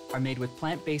products are made with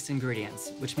plant-based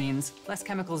ingredients, which means less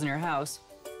chemicals in your house,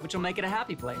 which will make it a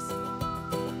happy place.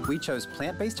 We chose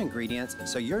plant-based ingredients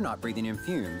so you're not breathing in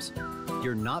fumes.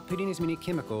 You're not putting as many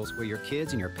chemicals where your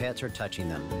kids and your pets are touching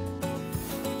them.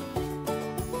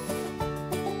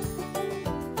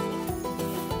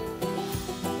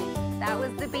 That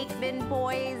was the Beekman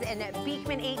boys and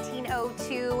Beekman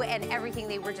 1802 and everything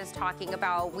they were just talking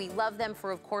about. We love them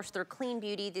for, of course, their clean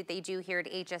beauty that they do here at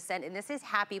HSN. And this is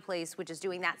Happy Place, which is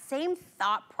doing that same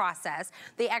thought process.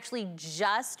 They actually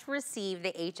just received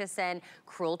the HSN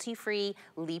cruelty-free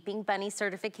Leaping Bunny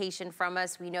certification from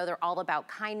us. We know they're all about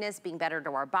kindness, being better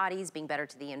to our bodies, being better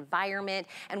to the environment,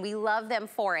 and we love them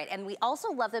for it. And we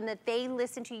also love them that they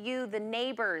listen to you, the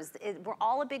neighbors. We're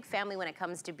all a big family when it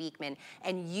comes to Beekman,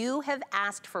 and you have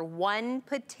asked for one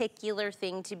particular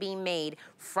thing to be made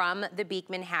from the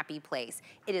Beekman Happy Place.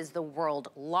 It is the world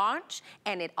launch,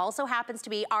 and it also happens to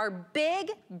be our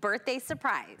big birthday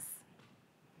surprise.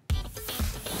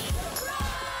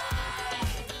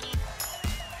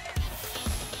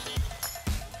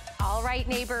 All right,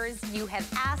 neighbors, you have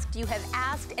asked,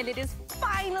 and it is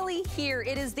finally here.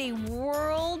 It is the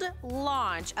world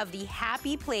launch of the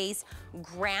Happy Place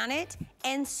Granite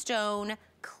and Stone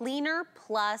Cleaner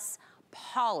Plus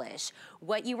Polish.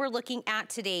 What you were looking at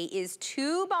today is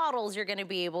 2 bottles you're gonna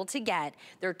be able to get.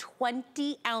 They're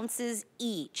 20 ounces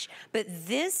each, but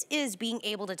this is being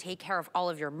able to take care of all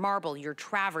of your marble, your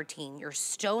travertine, your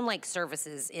stone-like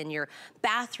surfaces in your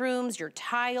bathrooms, your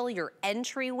tile, your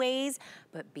entryways,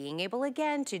 but being able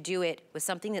again to do it with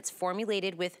something that's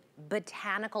formulated with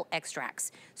botanical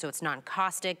extracts. So it's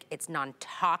non-caustic, it's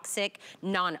non-toxic,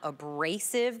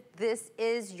 non-abrasive. This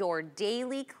is your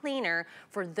daily cleaner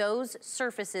for those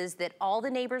surfaces that all the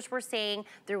neighbors were saying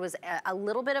there was a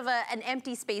little bit of an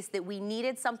empty space that we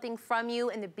needed something from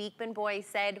you, and the Beekman boys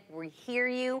said, we hear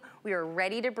you, we are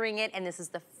ready to bring it, and this is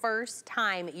the first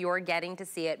time you're getting to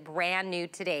see it brand new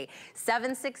today.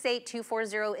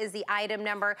 768-240 is the item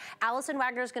number. Allison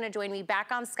Wagner is gonna join me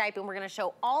back on Skype, and we're gonna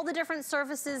show all the different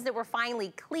surfaces that we're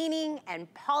finally cleaning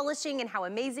and polishing and how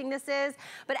amazing this is.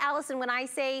 But Allison, when I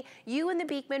say you and the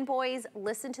Beekman boys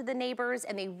listened to the neighbors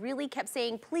and they really kept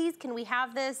saying, please, can we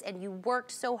have this? And you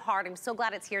worked so hard. I'm so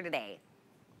glad it's here today.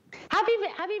 Happy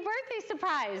birthday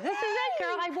surprise. This is it,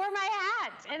 girl. I wore my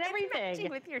hat and everything.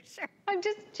 With your shirt.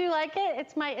 Do you like it?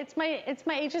 It's my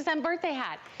HSN birthday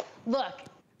hat. Look,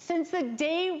 since the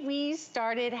day we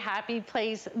started Happy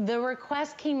Place, the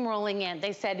requests came rolling in.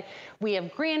 They said, we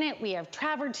have granite, we have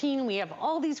travertine, we have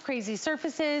all these crazy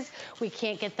surfaces. We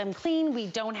can't get them clean. We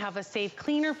don't have a safe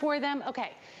cleaner for them.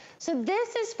 Okay. So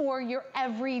this is for your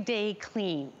everyday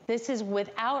clean. This is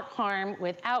without harm,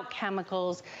 without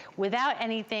chemicals, without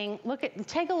anything.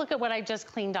 Take a look at what I just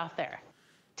cleaned off there.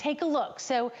 Take a look.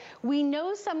 So we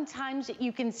know sometimes that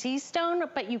you can see stone,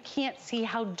 but you can't see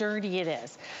how dirty it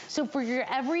is. So for your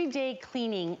everyday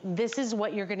cleaning, this is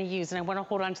what you're gonna use. And I wanna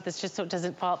hold on to this just so it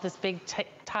doesn't fall, this big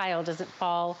tile doesn't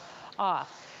fall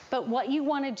off. But what you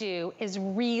wanna do is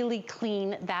really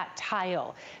clean that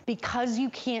tile. Because you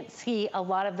can't see a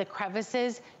lot of the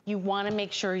crevices, you wanna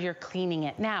make sure you're cleaning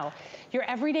it. Now, your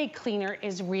everyday cleaner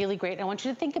is really great. I want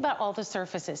you to think about all the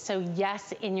surfaces. So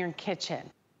yes, in your kitchen.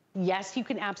 Yes, you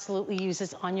can absolutely use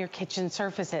this on your kitchen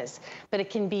surfaces, but it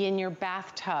can be in your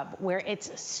bathtub where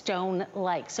it's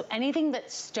stone-like. So anything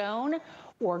that's stone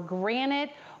or granite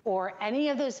or any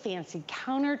of those fancy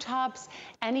countertops,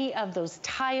 any of those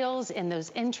tiles in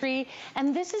those entry.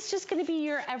 And this is just gonna be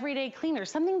your everyday cleaner,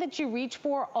 something that you reach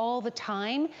for all the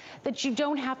time that you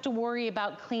don't have to worry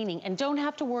about cleaning and don't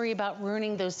have to worry about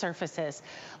ruining those surfaces.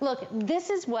 Look, this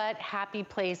is what Happy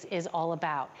Place is all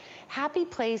about. Happy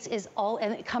Place is all,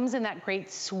 and it comes in that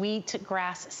great sweet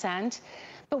grass scent.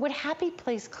 But what Happy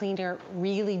Place Cleaner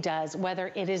really does,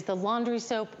 whether it is the laundry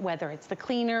soap, whether it's the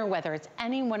cleaner, whether it's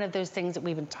any one of those things that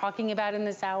we've been talking about in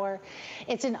this hour,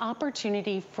 it's an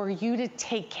opportunity for you to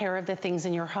take care of the things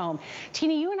in your home.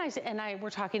 Tina, you and I were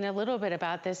talking a little bit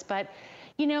about this, but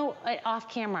you know, off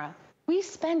camera, we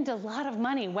spend a lot of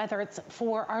money, whether it's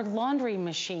for our laundry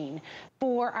machine,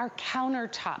 for our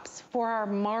countertops, for our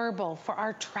marble, for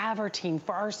our travertine,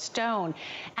 for our stone,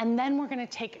 and then we're gonna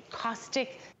take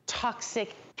caustic,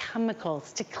 toxic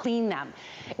chemicals to clean them.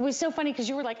 It was so funny because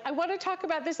you were like, I want to talk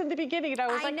about this in the beginning, and I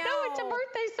was like, no, it's a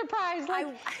birthday surprise. Like,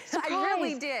 surprise. I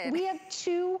really did. We have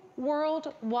 2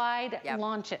 worldwide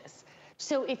launches.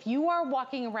 So if you are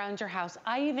walking around your house,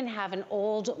 I even have an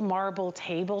old marble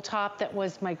tabletop that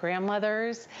was my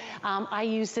grandmother's. I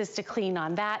use this to clean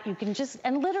on that. You can just,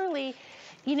 and literally,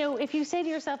 you know, if you say to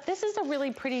yourself, this is a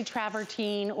really pretty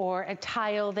travertine or a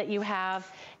tile that you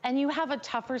have, and you have a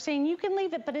tougher stain, you can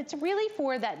leave it, but it's really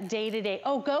for that day-to-day.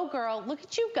 Oh, go girl, look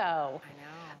at you go. I know.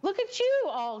 Look at you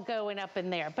all going up in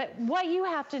there. But what you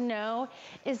have to know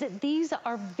is that these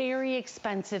are very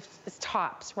expensive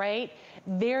tops, right?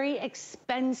 Very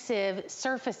expensive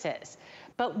surfaces.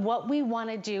 But what we want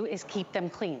to do is keep them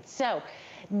clean. So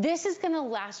this is going to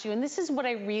last you, and this is what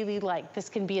I really like. This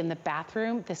can be in the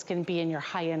bathroom. This can be in your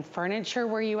high-end furniture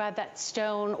where you have that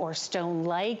stone or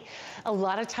stone-like. A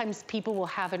lot of times people will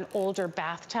have an older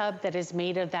bathtub that is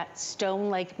made of that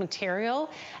stone-like material,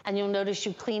 and you'll notice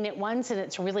you clean it once and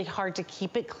it's really hard to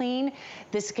keep it clean.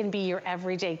 This can be your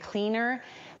everyday cleaner.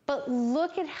 But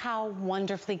look at how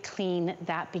wonderfully clean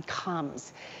that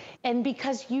becomes. And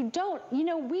because you don't, you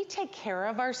know, we take care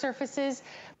of our surfaces,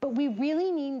 but we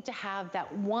really need to have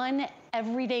that one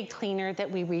everyday cleaner that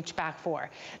we reach back for.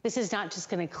 This is not just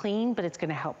gonna clean, but it's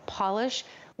gonna help polish.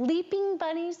 Leaping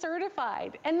Bunny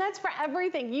certified. And that's for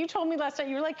everything. You told me last night,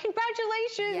 you were like,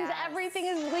 congratulations, everything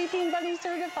is Leaping Bunny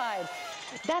certified.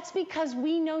 That's because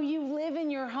we know you live in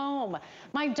your home.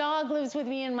 My dog lives with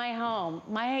me in my home.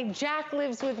 My Jack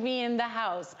lives with me in the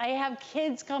house. I have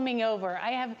kids coming over.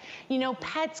 I have, you know,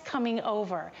 pets coming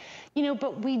over. You know,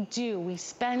 but we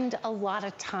spend a lot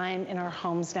of time in our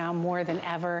homes now more than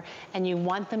ever, and you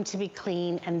want them to be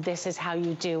clean, and this is how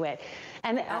you do it.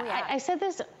 And I said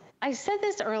this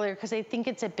earlier because I think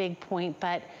it's a big point,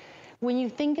 but when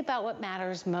you think about what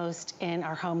matters most in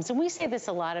our homes, and we say this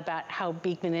a lot about how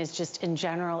Beekman is just in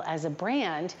general as a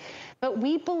brand, but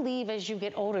we believe as you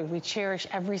get older, we cherish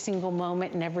every single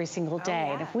moment and every single day.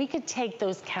 And if we could take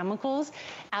those chemicals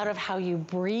out of how you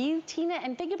breathe, Tina,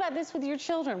 and think about this with your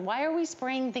children. Why are we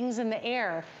spraying things in the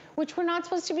air, which we're not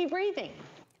supposed to be breathing?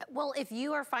 Well, if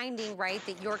you are finding, right,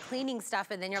 that you're cleaning stuff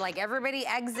and then you're like, everybody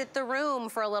exit the room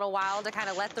for a little while to kind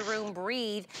of let the room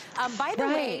breathe. By the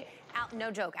way,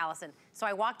 no joke, Allison. So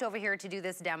I walked over here to do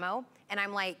this demo and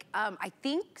I'm like, I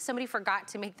think somebody forgot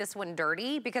to make this one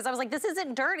dirty, because I was like, this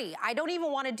isn't dirty. I don't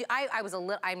even want to do,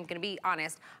 I'm gonna be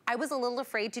honest, I was a little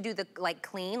afraid to do the like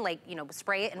clean, like, you know,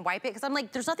 spray it and wipe it, because I'm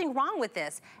like, there's nothing wrong with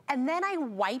this. And then I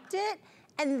wiped it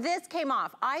and this came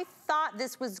off. I thought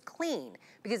this was clean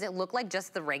because it looked like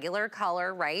just the regular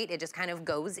color, right? It just kind of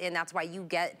goes in. That's why you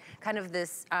get kind of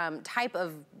this type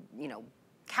of, you know,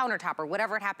 countertop or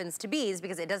whatever it happens to be, is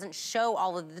because it doesn't show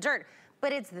all of the dirt,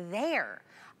 but it's there.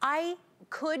 I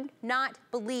could not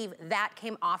believe that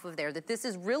came off of there, that this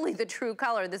is really the true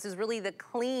color. This is really the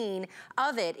clean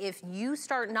of it. If you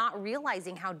start not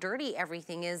realizing how dirty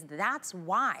everything is, that's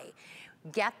why.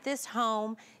 Get this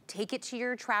home, take it to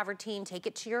your travertine, take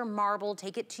it to your marble,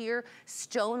 take it to your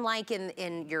stone-like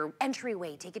in your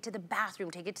entryway, take it to the bathroom,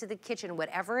 take it to the kitchen,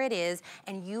 whatever it is,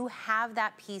 and you have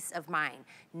that peace of mind.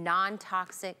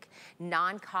 Non-toxic,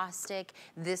 non-caustic.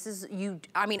 This is,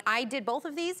 I mean, I did both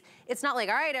of these. It's not like,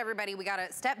 all right, everybody, we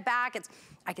gotta step back.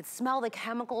 I could smell the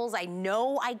chemicals. I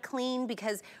know I clean,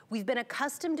 because we've been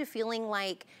accustomed to feeling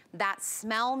like that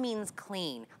smell means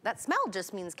clean. That smell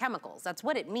just means chemicals. That's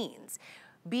what it means.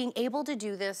 Being able to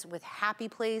do this with Happy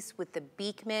Place, with the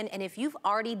Beekman, and if you've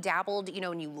already dabbled, you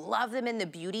know, and you love them in the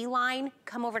beauty line,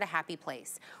 come over to Happy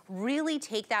Place. Really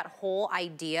take that whole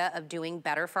idea of doing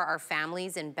better for our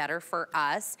families and better for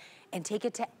us, and take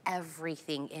it to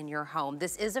everything in your home.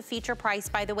 This is a feature price,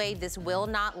 by the way. This will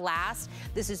not last.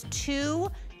 This is 2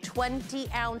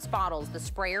 20-ounce bottles. The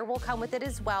sprayer will come with it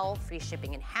as well. Free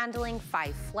shipping and handling,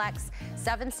 5 flex,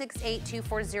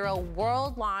 768-240,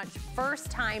 world launch.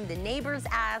 First time the neighbors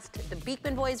asked, the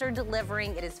Beekman boys are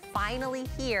delivering. It is finally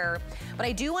here. But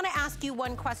I do want to ask you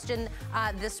one question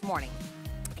this morning.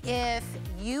 If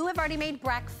you have already made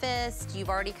breakfast, you've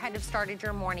already kind of started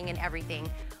your morning and everything,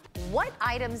 What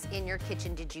items in your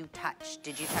kitchen did you touch?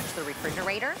 Did you touch the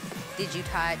refrigerator? Did you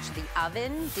touch the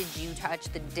oven? Did you touch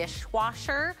the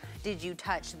dishwasher? Did you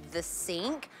touch the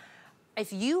sink?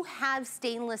 If you have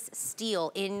stainless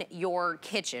steel in your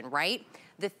kitchen, right?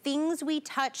 The things we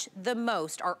touch the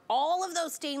most are all of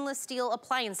those stainless steel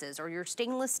appliances or your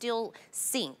stainless steel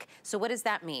sink. So what does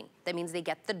that mean? That means they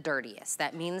get the dirtiest.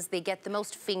 That means they get the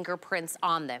most fingerprints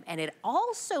on them. And it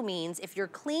also means if you're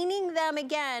cleaning them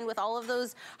again with all of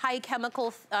those high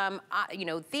chemical,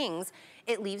 things,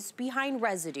 it leaves behind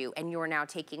residue, and you're now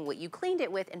taking what you cleaned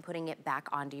it with and putting it back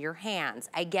onto your hands.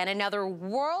 Again, another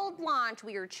world launch.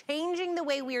 We are changing the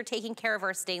way we are taking care of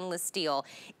our stainless steel.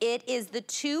 It is the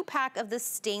 2-pack of the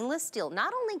stainless steel,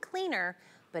 not only cleaner,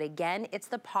 but again, it's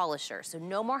the polisher. So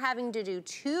no more having to do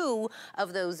 2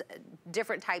 of those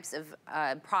different types of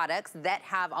products that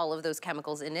have all of those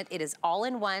chemicals in it. It is all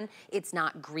in one. It's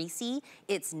not greasy.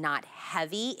 It's not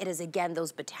heavy. It is, again,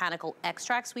 those botanical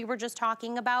extracts we were just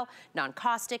talking about.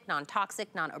 Non-caustic,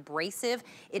 non-toxic, non-abrasive.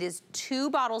 It is 2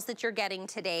 bottles that you're getting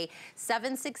today.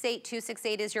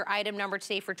 768-268 is your item number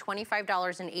today for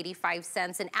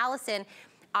 $25.85. And Allison,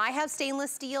 I have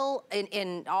stainless steel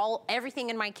in everything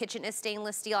in my kitchen is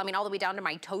stainless steel. I mean, all the way down to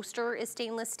my toaster is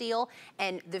stainless steel.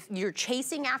 And you're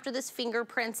chasing after this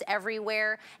fingerprints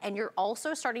everywhere. And you're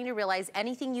also starting to realize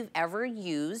anything you've ever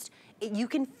used, you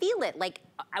can feel it. Like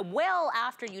well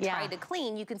after you try to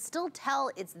clean, you can still tell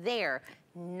it's there.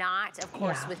 Not, of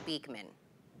course, with Beekman.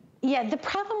 Yeah, the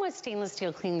problem with stainless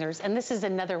steel cleaners, and this is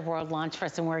another world launch for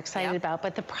us and we're excited about,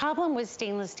 but the problem with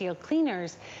stainless steel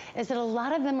cleaners is that a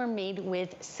lot of them are made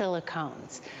with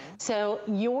silicones. So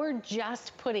you're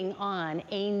just putting on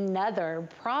another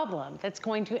problem that's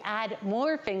going to add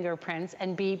more fingerprints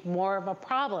and be more of a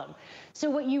problem. So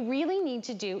what you really need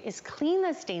to do is clean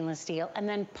the stainless steel and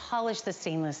then polish the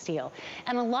stainless steel.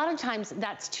 And a lot of times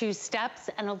that's 2 steps,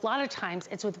 and a lot of times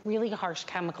it's with really harsh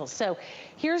chemicals. So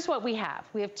here's what we have.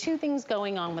 We have 2 things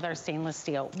going on with our stainless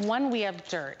steel. One, we have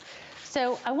dirt.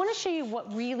 So I want to show you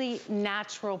what really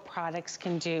natural products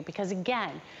can do, because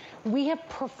again, we have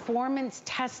performance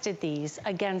tested these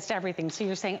against everything. So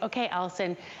you're saying, okay,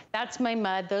 Allison, that's my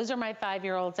mud. Those are my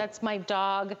 5-year-olds. That's my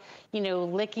dog,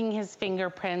 licking his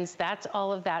fingerprints. That's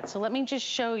all of that. So let me just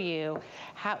show you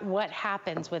what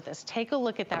happens with this. Take a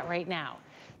look at that right now.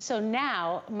 So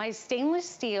now my stainless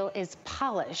steel is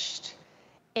polished.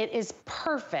 It is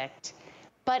perfect.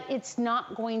 But it's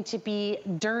not going to be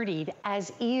dirtied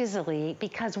as easily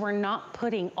because we're not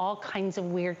putting all kinds of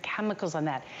weird chemicals on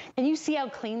that. And you see how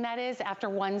clean that is after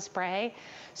 1 spray?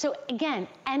 So again,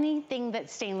 anything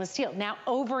that's stainless steel. Now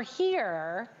over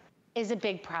here is a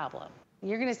big problem.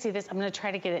 You're gonna see this. I'm gonna try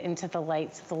to get it into the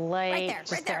light. So the light,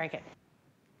 right there. Okay.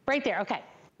 Right there, okay.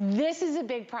 This is a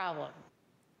big problem.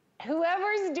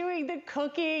 Whoever's doing the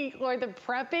cooking or the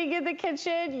prepping in the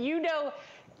kitchen,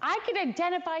 I can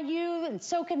identify you, and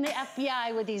so can the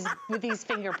FBI with these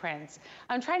fingerprints.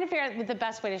 I'm trying to figure out the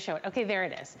best way to show it. Okay, there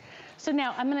it is. So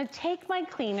now I'm gonna take my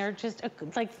cleaner, just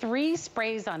like 3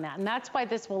 sprays on that, and that's why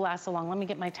this will last so long. Let me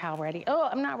get my towel ready. Oh,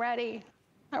 I'm not ready,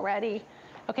 not ready.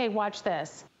 Okay, watch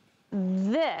this.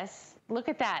 This, look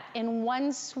at that, in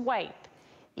 1 swipe,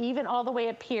 even all the way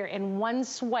up here, in 1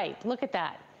 swipe, look at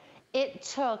that. It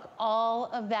took all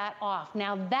of that off.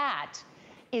 Now that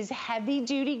is heavy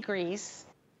duty grease,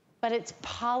 but it's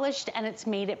polished and it's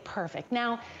made it perfect.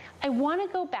 Now, I wanna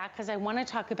go back because I wanna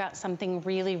talk about something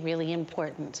really, really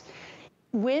important.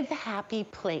 With Happy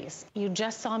Place, you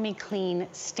just saw me clean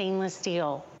stainless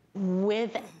steel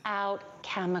without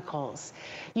chemicals.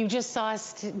 You just saw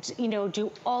us,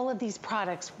 do all of these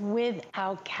products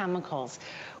without chemicals.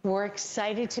 We're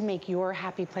excited to make your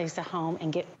Happy Place a home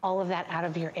and get all of that out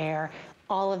of your air,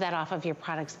 all of that off of your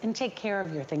products, and take care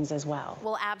of your things as well.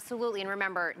 Well, absolutely. And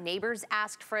remember, neighbors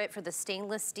asked for it for the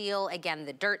stainless steel. Again,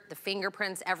 the dirt, the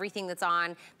fingerprints, everything that's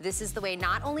on. This is the way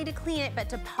not only to clean it, but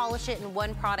to polish it in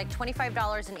 1 product.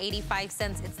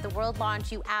 $25.85. It's the world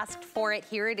launch. You asked for it.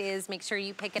 Here it is. Make sure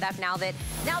you pick it up now that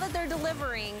they're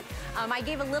delivering. I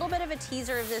gave a little bit of a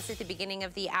teaser of this at the beginning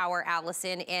of the hour,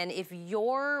 Allison. And if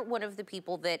you're one of the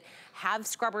people that have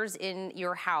scrubbers in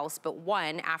your house, but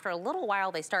after a little while,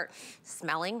 they start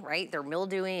smelling, right? They're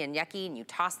mildewy and yucky, and you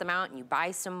toss them out and you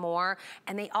buy some more.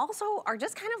 And they also are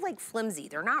just kind of like flimsy.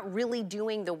 They're not really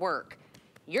doing the work.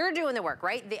 You're doing the work,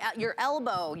 right? Your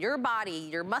elbow, your body,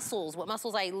 your muscles,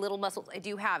 little muscles I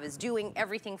do have is doing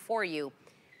everything for you.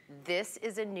 this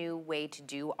is a new way to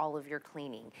do all of your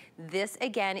cleaning. This,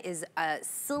 again, is a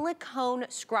silicone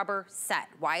scrubber set.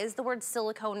 Why is the word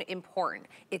silicone important?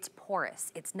 It's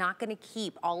porous. It's not gonna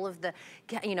keep all of the,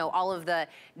 all of the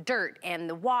dirt and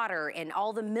the water and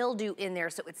all the mildew in there,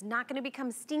 so it's not gonna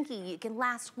become stinky. It can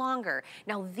last longer.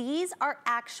 Now, these are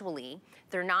actually,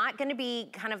 they're not gonna be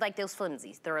kind of like those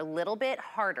flimsies. They're a little bit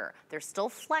harder. They're still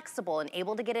flexible and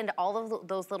able to get into all of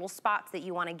those little spots that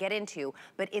you wanna get into,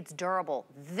 but it's durable.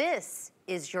 This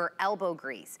is your elbow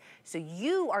grease. So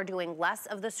you are doing less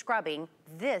of the scrubbing.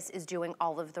 This is doing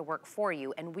all of the work for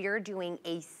you. And we're doing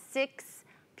a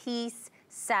 6-piece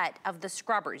set of the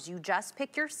scrubbers. You just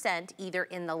pick your scent either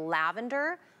in the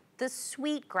lavender, the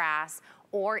sweetgrass,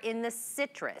 or in the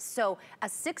citrus. So a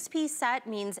 6-piece set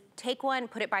means take one,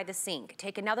 put it by the sink.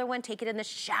 Take another one, take it in the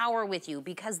shower with you,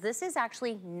 because this is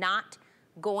actually not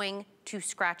going to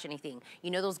scratch anything.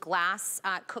 You know those glass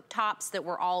cooktops that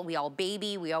we all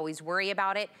baby, we always worry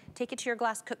about it? Take it to your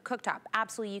glass cooktop.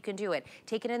 Absolutely, you can do it.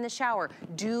 Take it in the shower.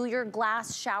 Do your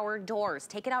glass shower doors.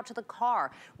 Take it out to the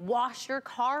car. Wash your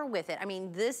car with it. I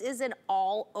mean, this is an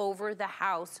all over the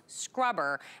house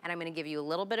scrubber, and I'm gonna give you a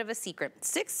little bit of a secret.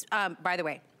 By the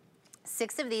way,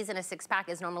 6 of these in a 6-pack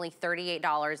is normally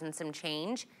 $38 and some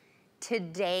change.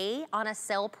 Today, on a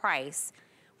sale price,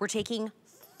 we're taking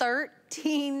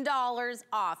 $13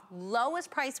 off.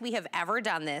 Lowest price we have ever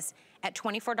done this at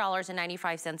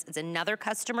 $24.95. It's another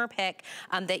customer pick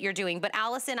that you're doing. But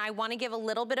Allison, I wanna give a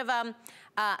little bit of a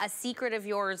secret of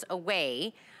yours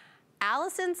away.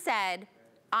 Allison said,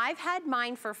 I've had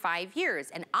mine for 5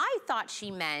 years, and I thought she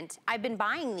meant I've been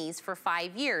buying these for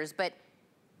 5 years, but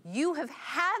you have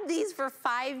had these for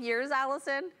 5 years,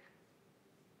 Allison?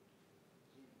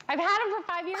 I've had them for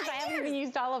 5 years. I haven't even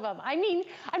used all of them. I mean,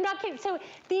 I'm not kidding. So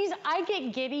these, I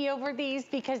get giddy over these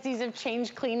because these have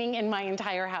changed cleaning in my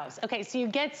entire house. Okay, so you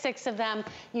get 6 of them.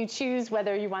 You choose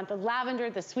whether you want the lavender,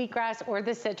 the sweetgrass, or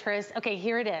the citrus. Okay,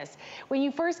 here it is. When you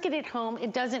first get it home,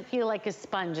 it doesn't feel like a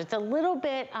sponge. It's a little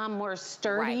bit more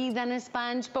sturdy than a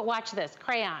sponge, but watch this,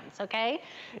 crayons, okay?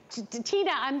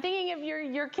 Tina, I'm thinking of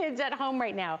your kids at home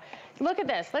right now. Look at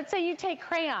this. Let's say you take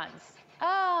crayons.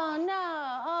 Oh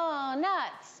no, oh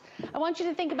nuts. I want you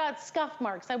to think about scuff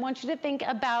marks. I want you to think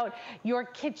about your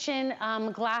kitchen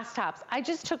glass tops. I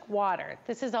just took water.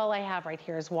 This is all I have right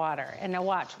here is water. And now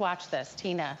watch this,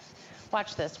 Tina.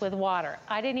 Watch this with water.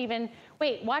 I didn't even,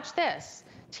 wait, watch this.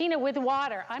 Tina, with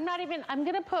water. I'm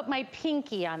gonna put my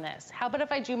pinky on this. How about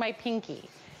if I do my pinky?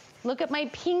 Look at my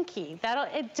pinky.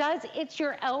 It's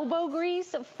your elbow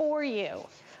grease for you.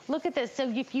 Look at this. So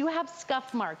if you have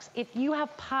scuff marks, if you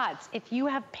have pots, if you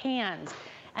have pans,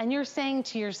 and you're saying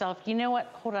to yourself, you know what,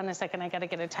 hold on a second, I gotta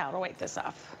get a towel to wipe this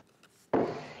off.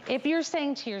 If you're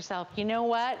saying to yourself, you know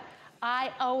what,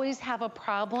 I always have a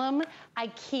problem, I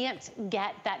can't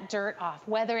get that dirt off,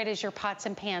 whether it is your pots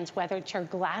and pans, whether it's your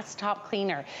glass top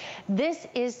cleaner. This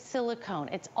is silicone.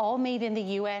 It's all made in the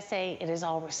USA. It is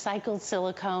all recycled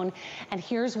silicone. And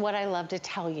here's what I love to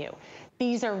tell you.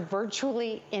 These are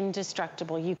virtually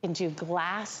indestructible. You can do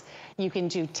glass, you can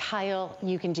do tile,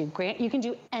 you can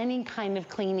do any kind of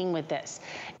cleaning with this.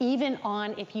 Even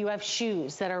on, if you have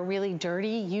shoes that are really dirty,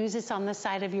 use this on the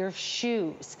side of your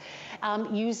shoes.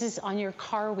 Use this on your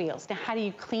car wheels. Now, how do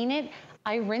you clean it?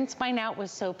 I rinse mine out with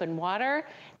soap and water,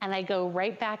 and I go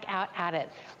right back out at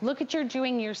it. Look at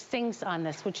doing your sinks on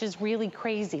this, which is really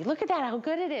crazy. Look at that, how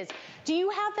good it is. Do you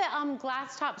have the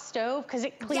glass top stove? Because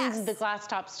it cleans the glass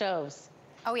top stoves.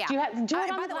 Oh yeah. Do it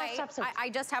on by the the way, glass top stove. I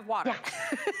just have water.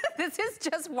 Yeah. This is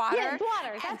just water. Yeah,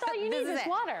 water. That's all you need is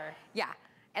water. Yeah.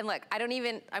 And look, I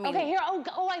mean. Okay, here,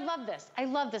 oh, I love this. I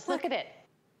love this. Look at it.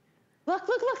 Look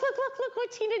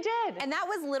what Tina did. And that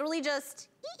was literally just,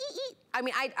 I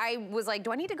mean, I was like,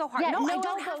 do I need to go harder? Yeah, no, I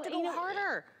don't have to go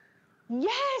harder.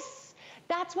 Yes.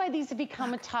 That's why these have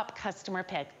become a top customer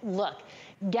pick. Look,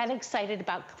 get excited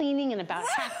about cleaning in about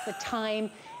half the time.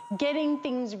 Getting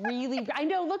things really, I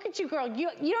know, look at you, girl. You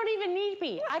don't even need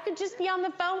me. I could just be on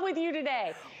the phone with you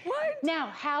today. What? Now,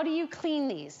 how do you clean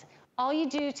these? All you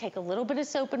do, take a little bit of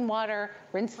soap and water,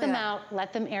 rinse them out,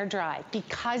 let them air dry.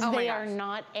 Because they are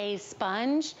not a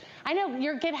sponge, I know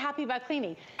you're happy about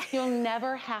cleaning. You'll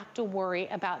never have to worry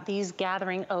about these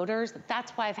gathering odors.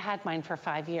 That's why I've had mine for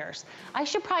 5 years. I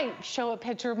should probably show a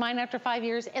picture of mine after 5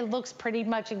 years. It looks pretty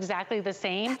much exactly the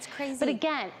same. That's crazy. But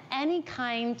again, any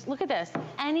kind, look at this,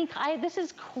 this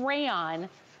is crayon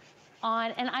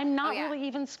on, and I'm not really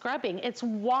even scrubbing. It's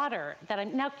water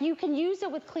that now you can use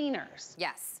it with cleaners.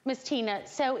 Yes. Miss Tina,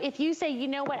 so if you say, you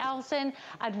know what, Allison,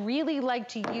 I'd really like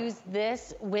to use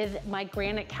this with my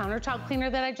granite countertop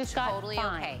cleaner that I just got, totally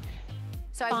fine. Okay.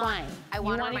 So I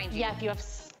want to remind you. Yeah, if you have,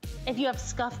 If you have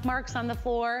scuff marks on the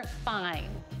floor, fine.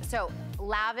 So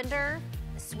lavender,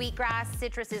 sweetgrass,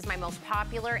 citrus is my most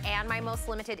popular and my most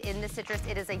limited in the citrus.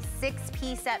 It is a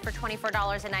 6-piece set for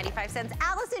 $24.95.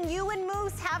 Allison, you and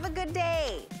Moose, have a good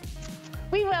day.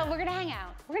 We will. We're going to hang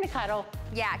out. We're going to cuddle.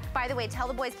 Yeah, by the way, tell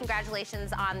the boys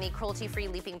congratulations on the cruelty-free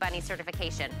Leaping Bunny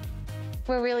certification.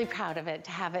 We're really proud of it,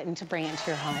 to have it and to bring it to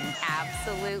your homes.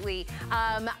 Absolutely.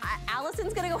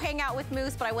 Allison's gonna go hang out with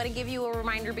Moose, but I wanna give you a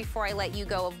reminder before I let you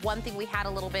go of one thing we had a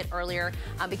little bit earlier,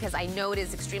 because I know it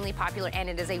is extremely popular and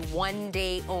it is a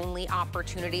one-day only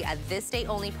opportunity at this day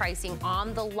only pricing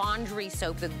on the laundry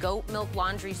soap, the goat milk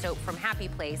laundry soap from Happy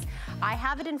Place. I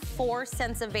have it in 4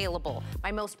 scents available.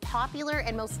 My most popular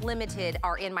and most limited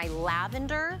are in my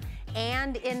lavender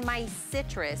and in my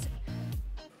citrus.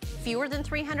 Fewer than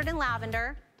 300 in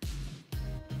lavender.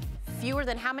 Fewer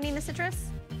than how many in the citrus?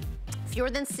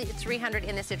 Fewer than 300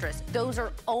 in the citrus. Those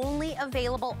are only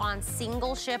available on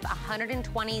single ship,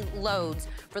 120 loads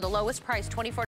for the lowest price, $24.